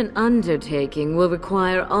 Such an undertaking will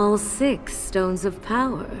require all 6 stones of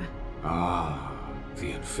power. Ah,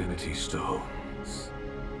 the Infinity Stones.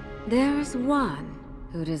 There is one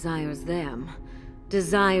who desires them,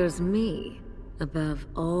 desires me above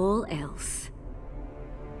all else.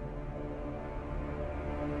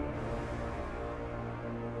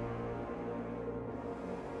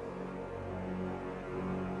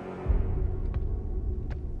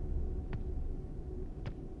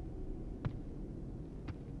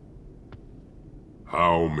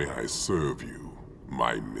 How may I serve you,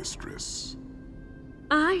 my mistress?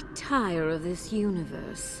 I tire of this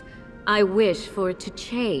universe. I wish for it to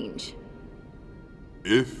change.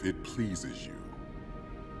 If it pleases you.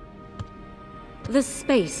 The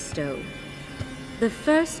Space Stone. The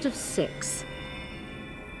first of 6.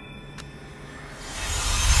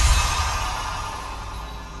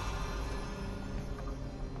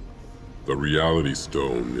 The Reality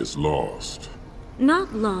Stone is lost.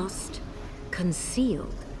 Not lost,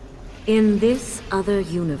 concealed. In this other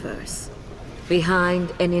universe.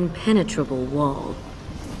 Behind an impenetrable wall.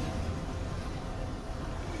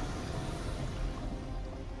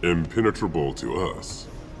 Impenetrable to us,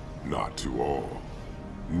 not to all.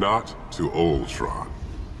 Not to Ultron.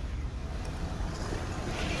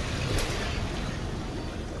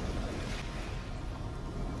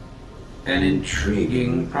 An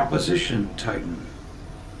intriguing proposition, Titan.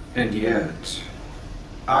 And yet,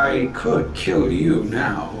 I could kill you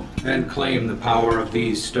now and claim the power of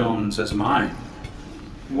these stones as mine.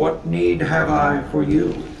 What need have I for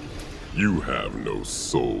you? You have no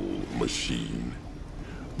soul, machine.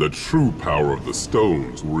 The true power of the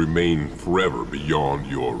stones will remain forever beyond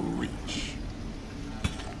your reach.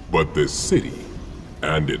 But this city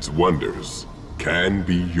and its wonders can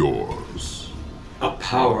be yours. A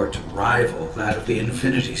power to rival that of the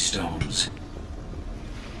Infinity Stones.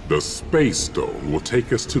 The Space Stone will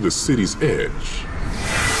take us to the city's edge.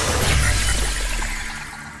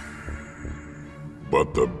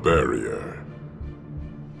 But the barrier...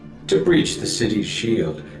 To breach the city's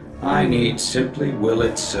shield, I need simply will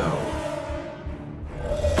it so.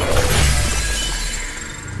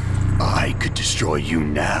 I could destroy you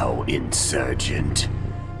now, Insurgent.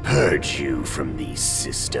 Purge you from these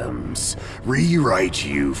systems. Rewrite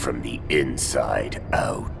you from the inside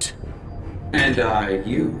out. And I,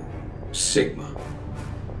 you, Sigma.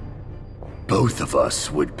 Both of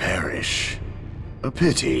us would perish. A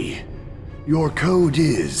pity. Your code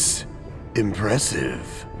is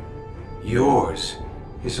impressive. Yours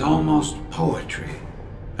is almost poetry.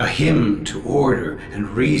 A hymn to order and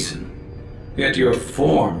reason. Yet your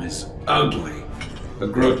form is ugly. A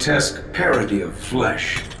grotesque parody of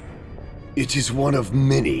flesh. It is one of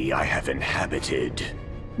many I have inhabited.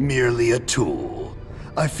 Merely a tool.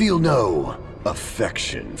 I feel no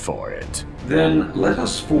affection for it. Then let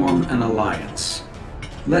us form an alliance.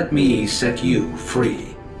 Let me set you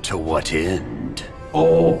free. To what end?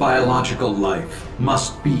 All biological life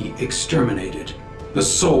must be exterminated. The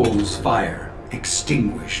soul's fire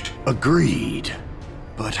extinguished. Agreed.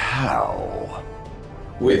 But how?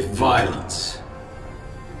 With violence.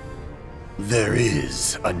 There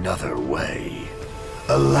is another way.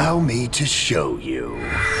 Allow me to show you.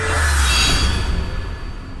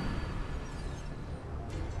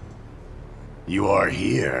 You are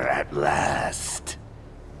here at last.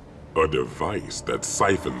 A device that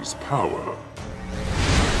siphons power.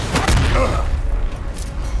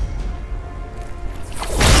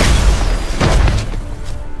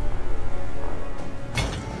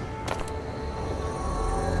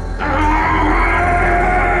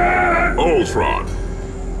 Ultron!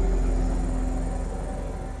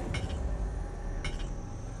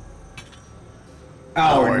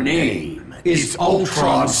 Our name is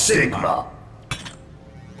Ultron Sigma.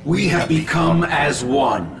 We have become as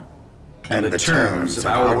one, and the terms of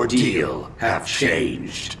our deal have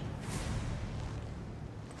changed.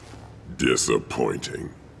 Disappointing.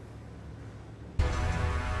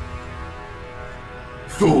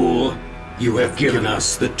 Fool, you have given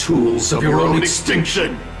us the tools of your own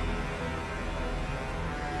extinction.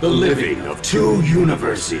 The living of two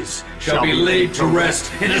universes shall be laid to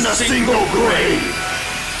rest in a single grave.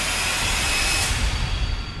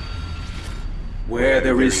 Where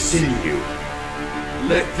there is sinew,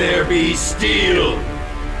 let there be steel.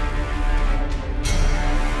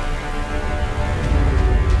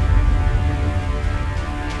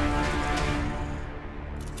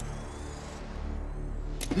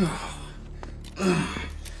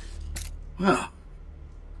 Well,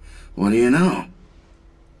 what do you know?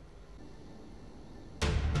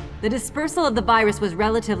 The dispersal of the virus was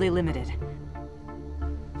relatively limited.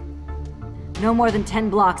 No more than 10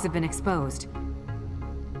 blocks have been exposed.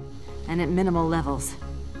 And at minimal levels.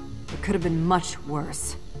 It could have been much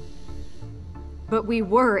worse. But we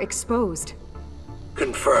were exposed.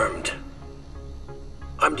 Confirmed.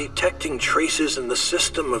 I'm detecting traces in the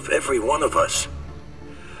system of every one of us.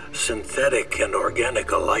 Synthetic and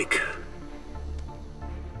organic alike.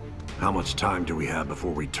 How much time do we have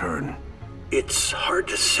before we turn? It's hard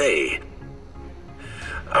to say.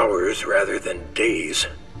 Hours rather than days.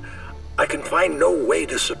 I can find no way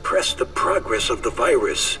to suppress the progress of the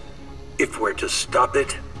virus. If we're to stop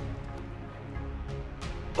it,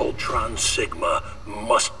 Ultron Sigma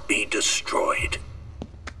must be destroyed.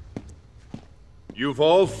 You've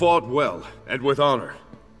all fought well, and with honor.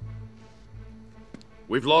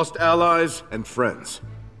 We've lost allies and friends.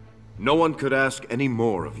 No one could ask any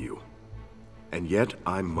more of you. And yet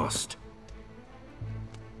I must.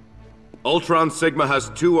 Ultron Sigma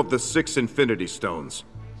has 2 of the 6 Infinity Stones.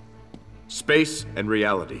 Space and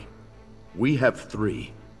reality. We have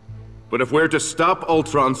 3. But if we're to stop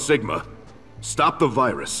Ultron Sigma, stop the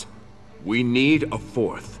virus, we need a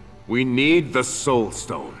 4th. We need the Soul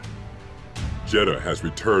Stone. Jeddah has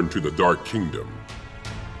returned to the Dark Kingdom.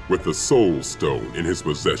 with the Soul Stone in his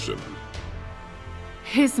possession.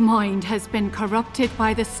 His mind has been corrupted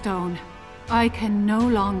by the stone. I can no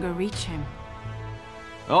longer reach him.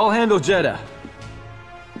 I'll handle Jeddah.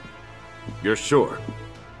 You're sure?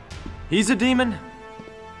 He's a demon.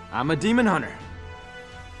 I'm a demon hunter.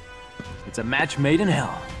 It's a match made in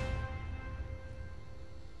hell.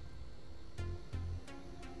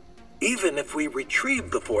 Even if we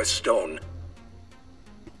retrieve the fourth stone,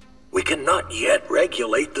 we cannot yet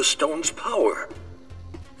regulate the stone's power.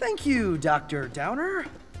 Thank you, Dr. Downer.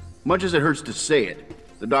 Much as it hurts to say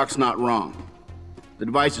it, the doc's not wrong. The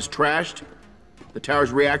device is trashed, the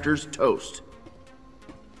tower's reactor's toast.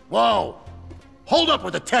 Whoa! Hold up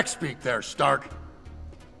with the tech speak there, Stark.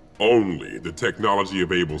 Only the technology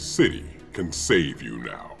of Able City can save you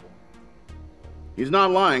now. He's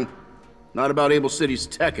not lying. Not about Able City's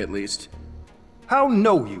tech, at least. How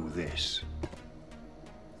know you this?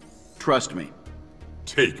 Trust me.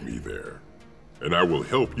 Take me there, and I will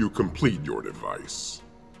help you complete your device.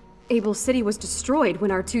 Able City was destroyed when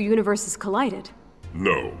our two universes collided.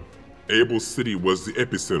 No. Able City was the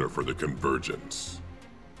epicenter for the convergence.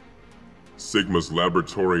 Sigma's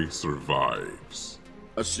laboratory survives.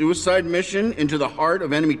 A suicide mission into the heart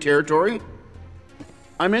of enemy territory?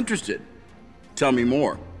 I'm interested. Tell me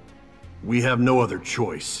more. We have no other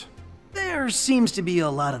choice. There seems to be a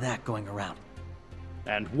lot of that going around.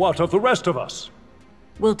 And what of the rest of us?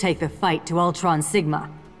 We'll take the fight to Ultron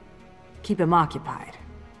Sigma. Keep him occupied.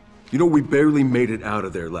 You know, we barely made it out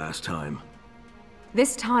of there last time.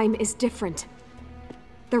 This time is different.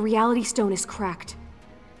 The reality stone is cracked.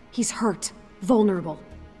 He's hurt, vulnerable.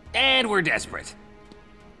 And we're desperate.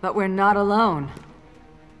 But we're not alone.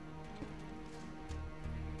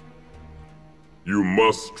 You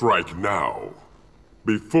must strike now,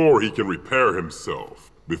 before he can repair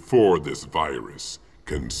himself, before this virus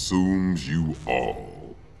consumes you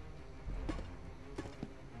all.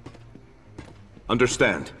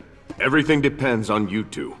 Understand, everything depends on you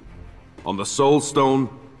two. On the Soul Stone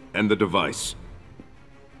and the device.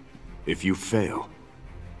 If you fail...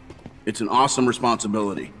 It's an awesome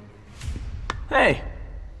responsibility. Hey,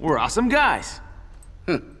 we're awesome guys.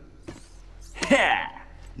 Yeah.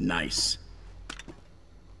 Nice.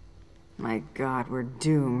 My God, we're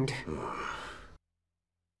doomed.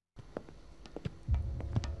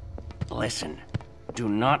 Listen, do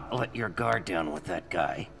not let your guard down with that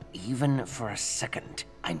guy, even for a second.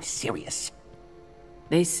 I'm serious.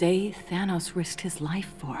 They say Thanos risked his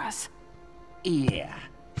life for us. Yeah,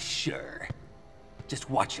 sure. Just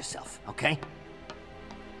watch yourself, okay?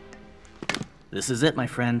 This is it, my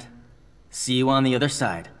friend. See you on the other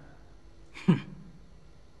side.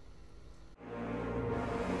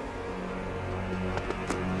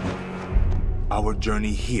 Our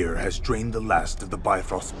journey here has drained the last of the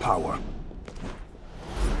Bifrost's power.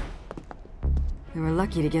 We were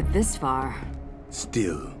lucky to get this far.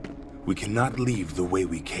 Still, we cannot leave the way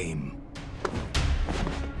we came.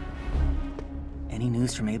 Any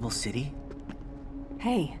news from Able City?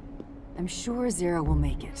 Hey, I'm sure Zero will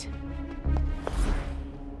make it.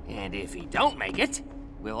 And if he don't make it,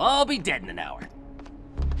 we'll all be dead in an hour.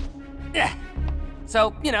 Yeah.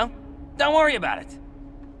 So, you know, don't worry about it.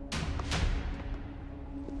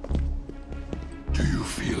 Do you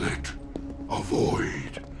feel it? A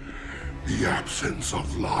void. The absence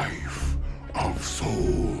of life, of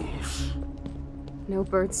souls. No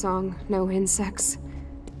birdsong, no insects.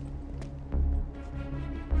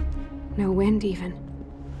 No wind, even.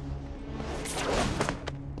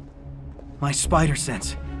 My spider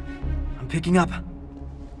sense. I'm picking up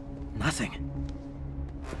nothing.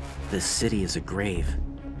 This city is a grave.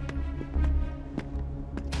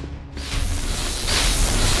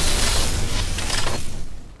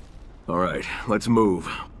 All right, let's move.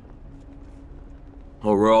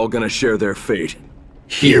 Or we're all gonna share their fate.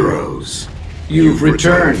 Heroes, you've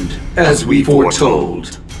returned, as we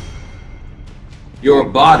foretold. Your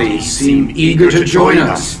bodies seem eager to join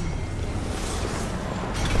us.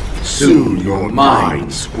 Soon your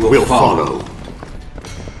minds will follow.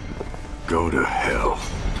 Go to hell.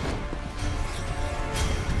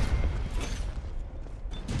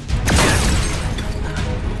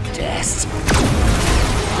 Test.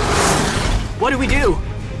 What do we do?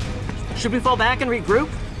 Should we fall back and regroup?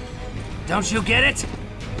 Don't you get it?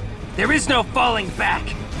 There is no falling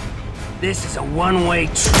back. This is a one-way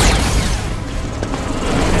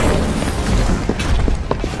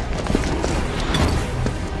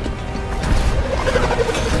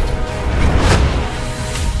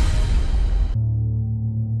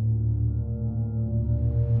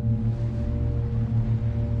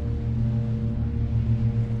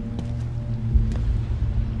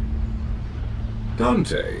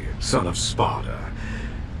Dante, son of Sparta,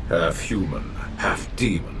 half human, half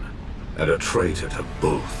demon, and a traitor to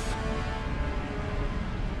both.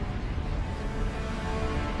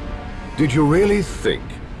 Did you really think?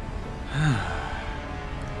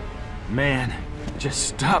 Man, just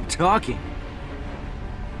stop talking.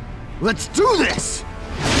 Let's do this!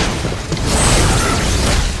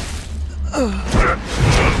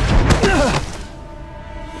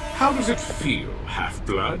 How does it feel,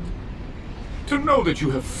 Half-Blood? To know that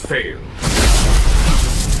you have failed?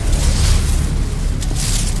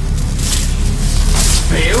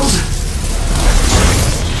 Failed?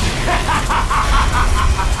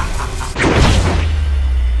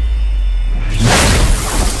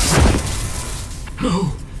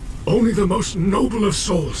 No, only the most noble of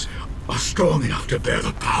souls are strong enough to bear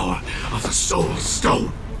the power of the Soul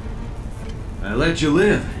Stone. I let you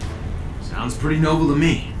live. Sounds pretty noble to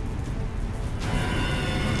me.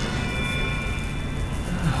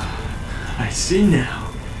 I see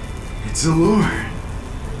now. It's a lure.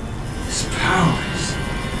 Its powers.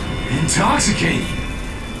 Intoxicating.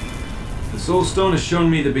 The Soul Stone has shown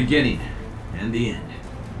me the beginning and the end.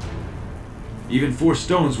 Even 4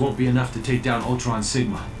 stones won't be enough to take down Ultron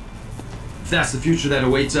Sigma. If that's the future that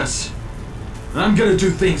awaits us, I'm gonna do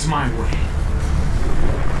things my way.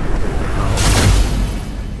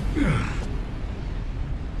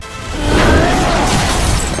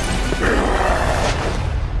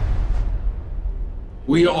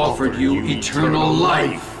 We offered you eternal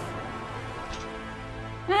life.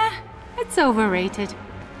 It's overrated.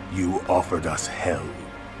 You offered us hell.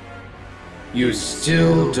 You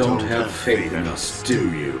still don't have faith in us,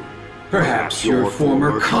 do you? Perhaps your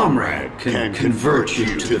former comrade can convert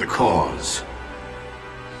you to the cause.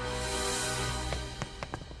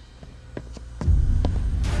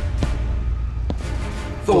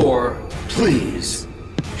 Thor, please,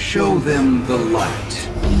 show them the light.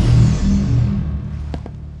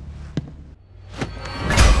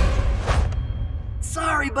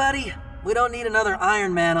 Sorry, buddy. We don't need another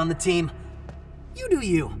Iron Man on the team. You do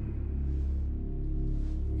you.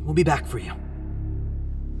 We'll be back for you.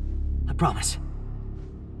 I promise.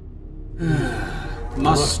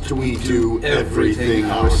 Must we do everything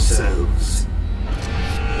ourselves?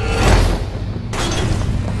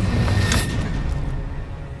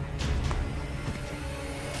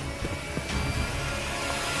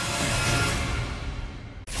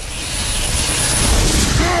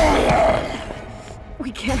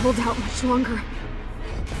 We can't hold out much longer.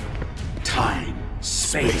 Time,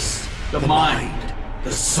 space, the mind,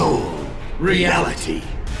 the soul, reality,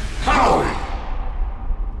 power.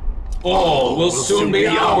 All will soon be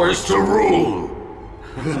ours to rule.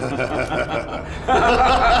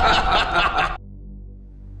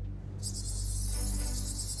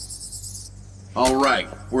 All right,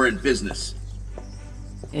 we're in business.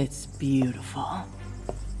 It's beautiful.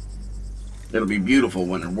 It'll be beautiful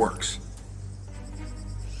when it works.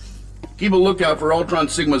 Keep a lookout for Ultron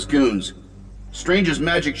Sigma's goons. Strange's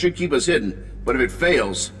magic should keep us hidden, but if it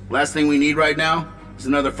fails, last thing we need right now is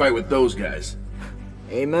another fight with those guys.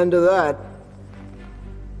 Amen to that.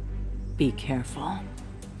 Be careful.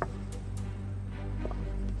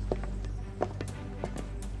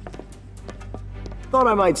 Thought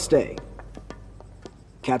I might stay.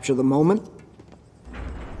 Capture the moment?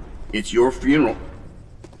 It's your funeral.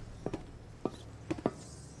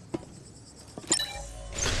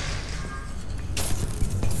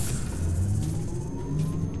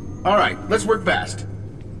 All right, let's work fast.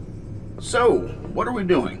 So, what are we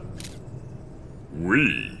doing?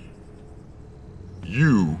 We?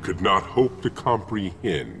 You could not hope to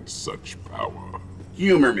comprehend such power.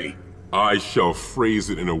 Humor me. I shall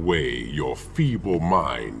phrase it in a way your feeble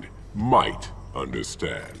mind might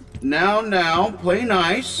understand. Now, play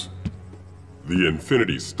nice. The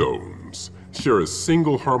Infinity Stones share a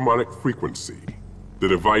single harmonic frequency. The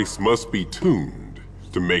device must be tuned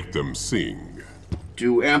to make them sing.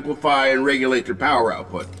 To amplify and regulate their power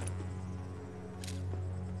output.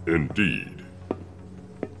 Indeed.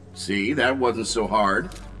 See, that wasn't so hard.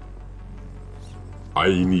 I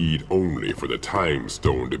need only for the Time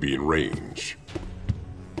Stone to be in range,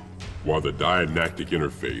 while the dianactic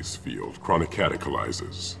interface field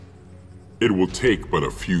chronocatechorizes. It will take but a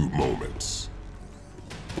few moments.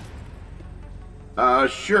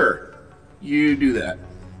 Sure. You do that.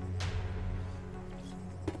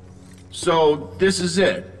 So, this is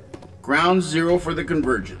it. Ground zero for the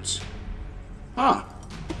convergence. Huh.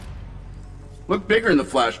 Look bigger in the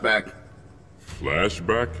flashback.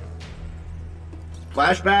 Flashback?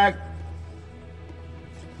 Flashback.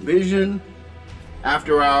 Vision.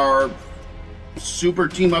 After our super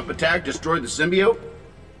team-up attack destroyed the symbiote.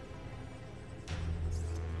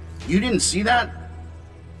 You didn't see that?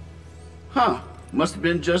 Huh. Must have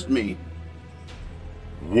been just me.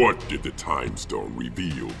 What did the Time Stone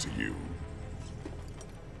reveal to you?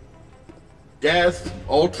 Death,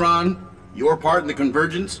 Ultron, your part in the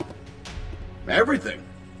Convergence. Everything.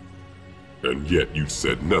 And yet you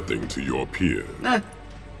said nothing to your peers.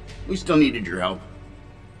 We still needed your help.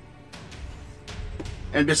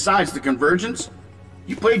 And besides the Convergence,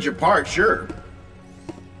 you played your part, sure.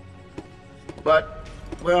 But,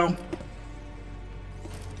 well,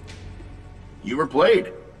 you were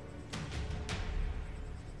played.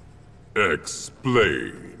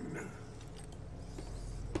 Explain.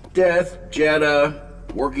 Death, Jeddah,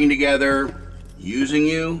 working together, using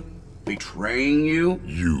you, betraying you.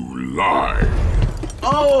 You lied.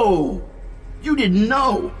 Oh! You didn't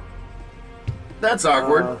know! That's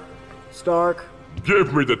awkward. Stark.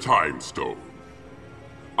 Give me the Time Stone.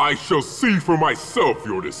 I shall see for myself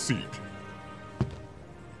your deceit.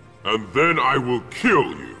 And then I will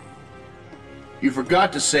kill you. You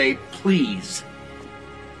forgot to say, please.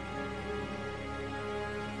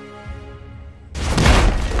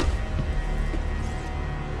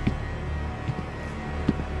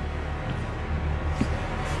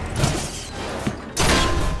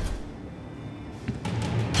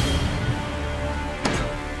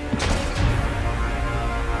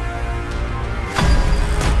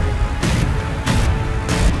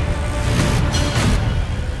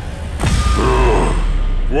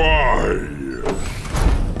 Why?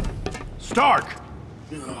 Stark!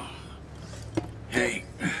 Hey,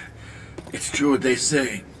 it's true what they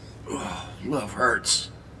say. Love hurts.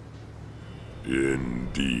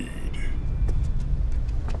 Indeed.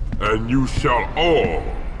 And you shall all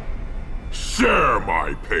share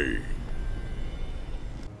my pain.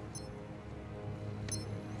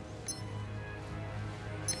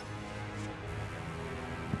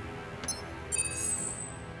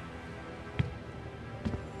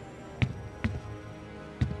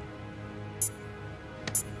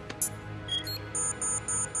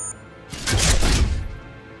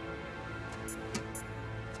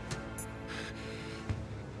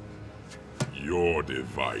 Your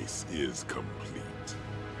device is complete,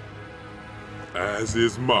 as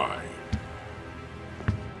is mine.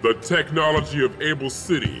 The technology of Able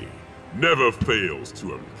City never fails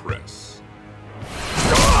to impress.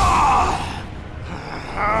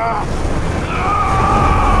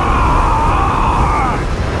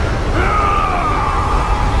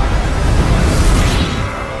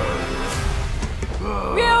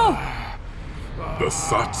 The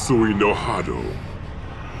Satsui no Hado,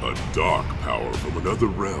 a dark power from another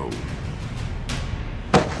realm.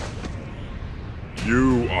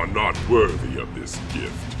 You are not worthy of this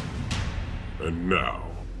gift. And now,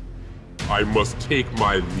 I must take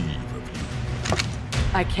my leave of you.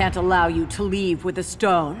 I can't allow you to leave with the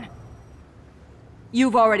stone.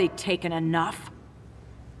 You've already taken enough.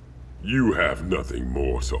 You have nothing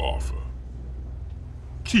more to offer.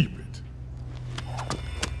 Keep it.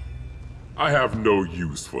 I have no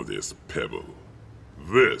use for this pebble.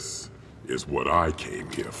 This is what I came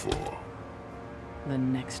here for. The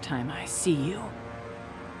next time I see you,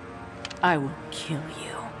 I will kill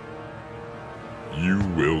you. You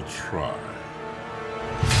will try.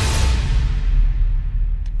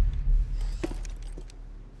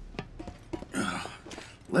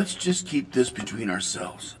 Let's just keep this between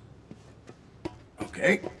ourselves.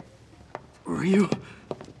 Okay? Ryu?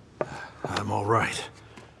 I'm all right.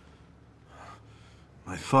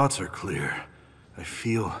 My thoughts are clear. I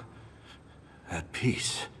feel at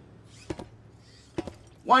peace.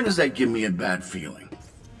 Why does that give me a bad feeling?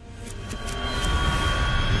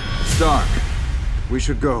 Stark, we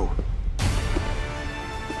should go.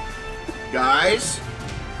 Guys,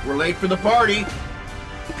 we're late for the party.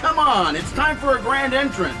 Come on, it's time for a grand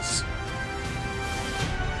entrance.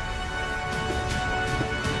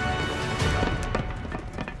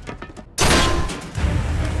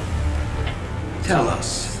 Tell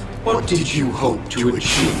us, what did you hope to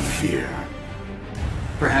achieve here?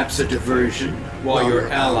 Perhaps a diversion while your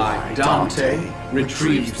ally, Dante,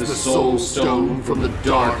 retrieves the Soul Stone from the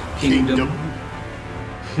Dark Kingdom?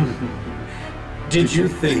 Did you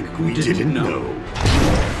think we didn't know?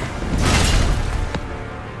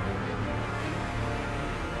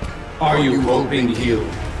 Are you hoping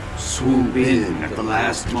he'll swoop in at the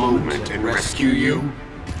last moment and rescue you?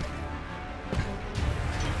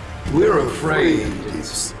 We're afraid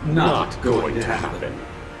it's not going to happen.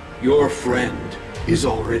 Your friend is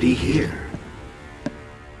already here.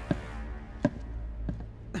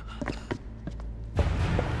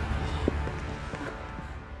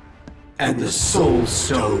 And the Soul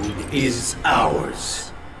Stone is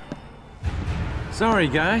ours. Sorry,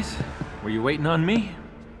 guys. Were you waiting on me?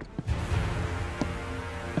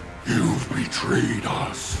 You've betrayed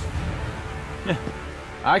us.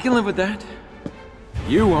 I can live with that.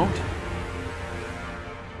 You won't.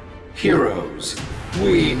 Heroes,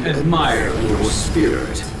 we admire your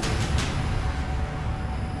spirit.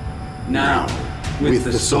 Now, with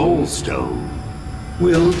the Soul Stone,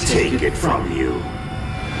 we'll take it from you.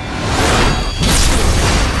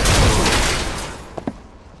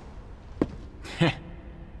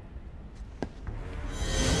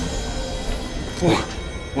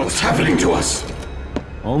 What's happening to us?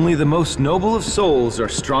 Only the most noble of souls are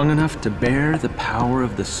strong enough to bear the power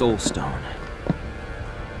of the Soul Stone.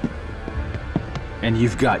 And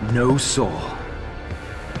you've got no soul.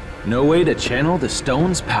 No way to channel the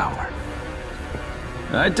stone's power.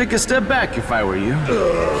 I'd take a step back if I were you.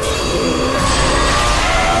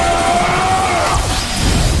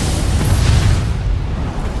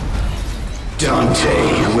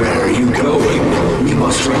 Dante, where are you going? We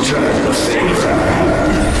must return the favor.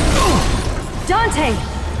 Dante!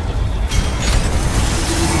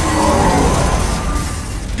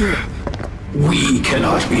 We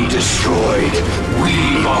cannot be destroyed.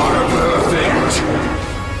 We are perfect.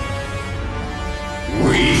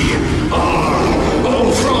 We are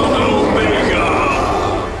Ultron Omega!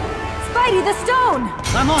 Spidey, the stone!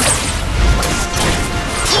 I'm on it!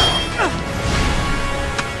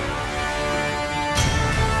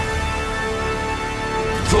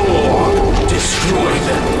 Thor, destroy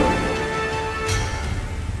them!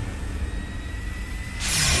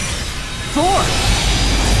 Thor!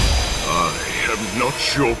 I am not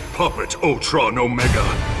your puppet, Ultron Omega.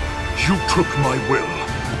 You took my will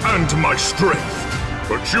and my strength,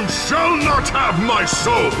 but you shall not have my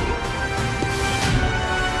soul!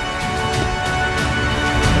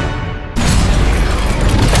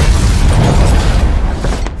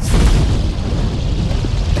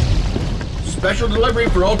 Special delivery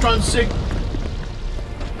for Ultron Sig...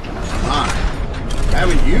 My,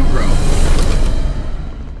 haven't you grown?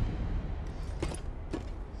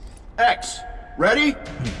 X, ready?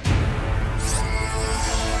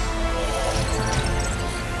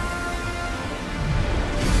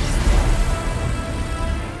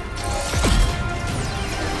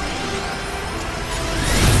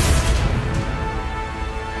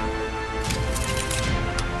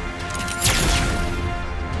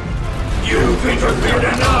 You've interfered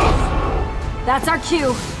enough! That's our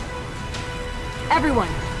cue. Everyone,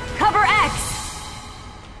 cover X!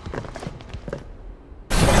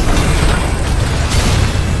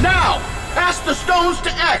 Now! Pass the stones to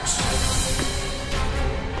X!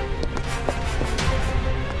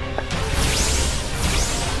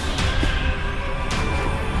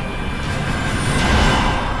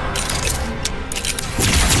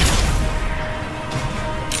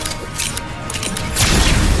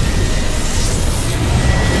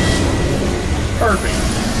 Perfect.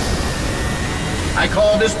 I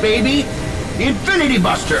call this baby the Infinity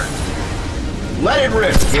Buster. Let it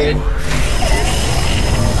rip, kid.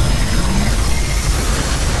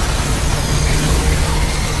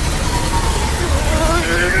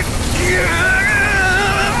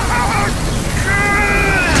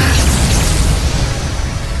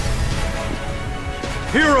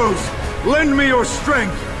 Heroes, lend me your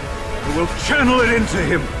strength. I will channel it into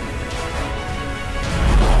him.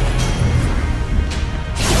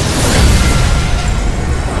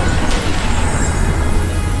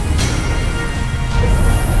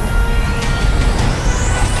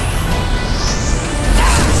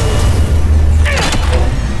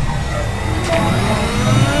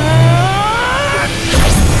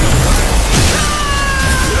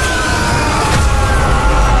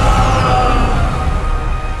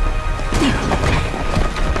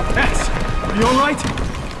 You alright?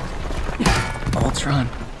 Ultron.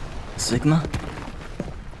 Sigma?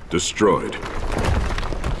 Destroyed.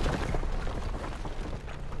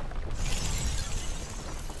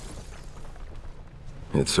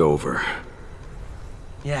 It's over.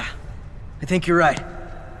 Yeah, I think you're right.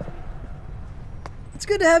 It's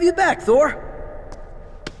good to have you back, Thor.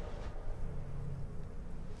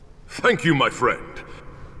 Thank you, my friend.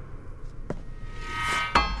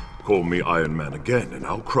 Call me Iron Man again and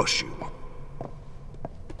I'll crush you.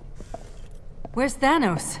 Where's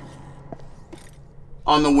Thanos?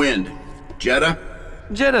 On the wind. Jeddah?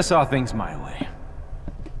 Jeddah saw things my way.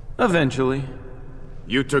 Eventually.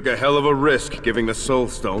 You took a hell of a risk giving the Soul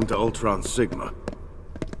Stone to Ultron Sigma.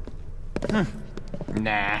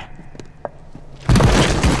 Nah.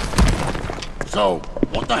 So,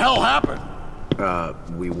 what the hell happened?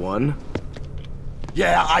 We won?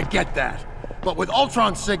 Yeah, I get that. But with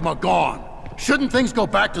Ultron Sigma gone, shouldn't things go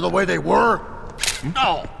back to the way they were?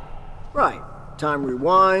 No! Right. Time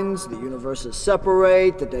rewinds, the universes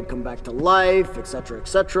separate, the dead come back to life, etc.,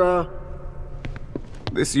 etc.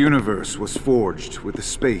 This universe was forged with the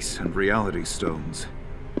space and reality stones.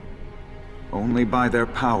 Only by their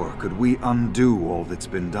power could we undo all that's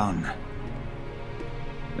been done.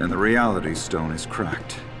 And the reality stone is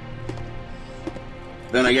cracked.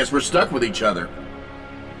 Then I guess we're stuck with each other.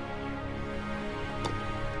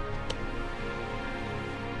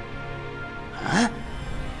 Huh?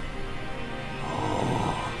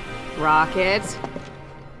 Rocket.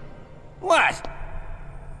 What?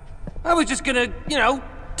 I was just gonna,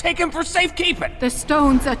 take him for safekeeping. The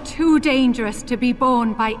stones are too dangerous to be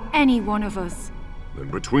borne by any one of us. Then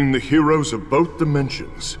between the heroes of both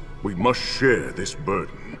dimensions, we must share this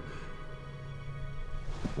burden.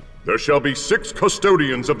 There shall be 6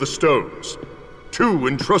 custodians of the stones. 2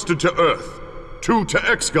 entrusted to Earth, 2 to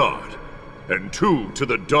Exgard, and 2 to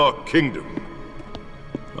the Dark Kingdom.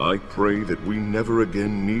 I pray that we never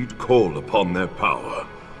again need call upon their power.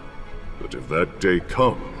 But if that day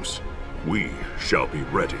comes, we shall be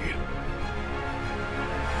ready.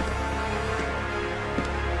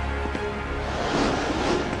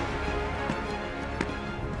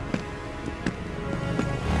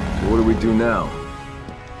 What do we do now?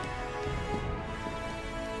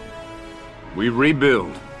 We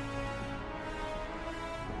rebuild.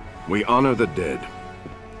 We honor the dead.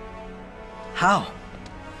 How?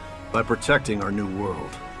 By protecting our new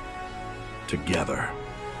world. Together.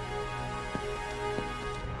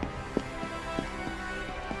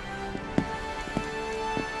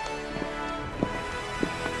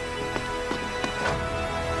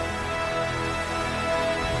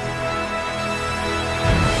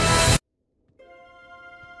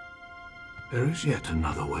 There is yet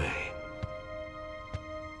another way.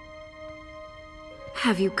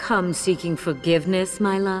 Have you come seeking forgiveness,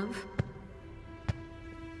 my love?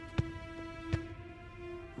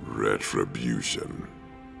 Retribution.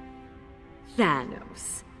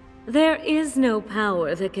 Thanos, there is no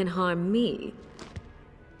power that can harm me.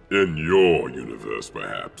 In your universe,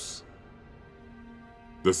 perhaps.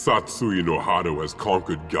 The Satsui no Hado has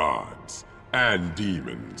conquered gods and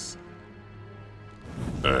demons.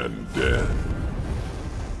 And death.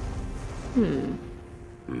 We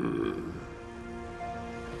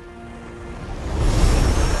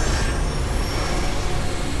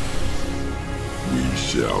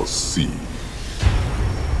shall see.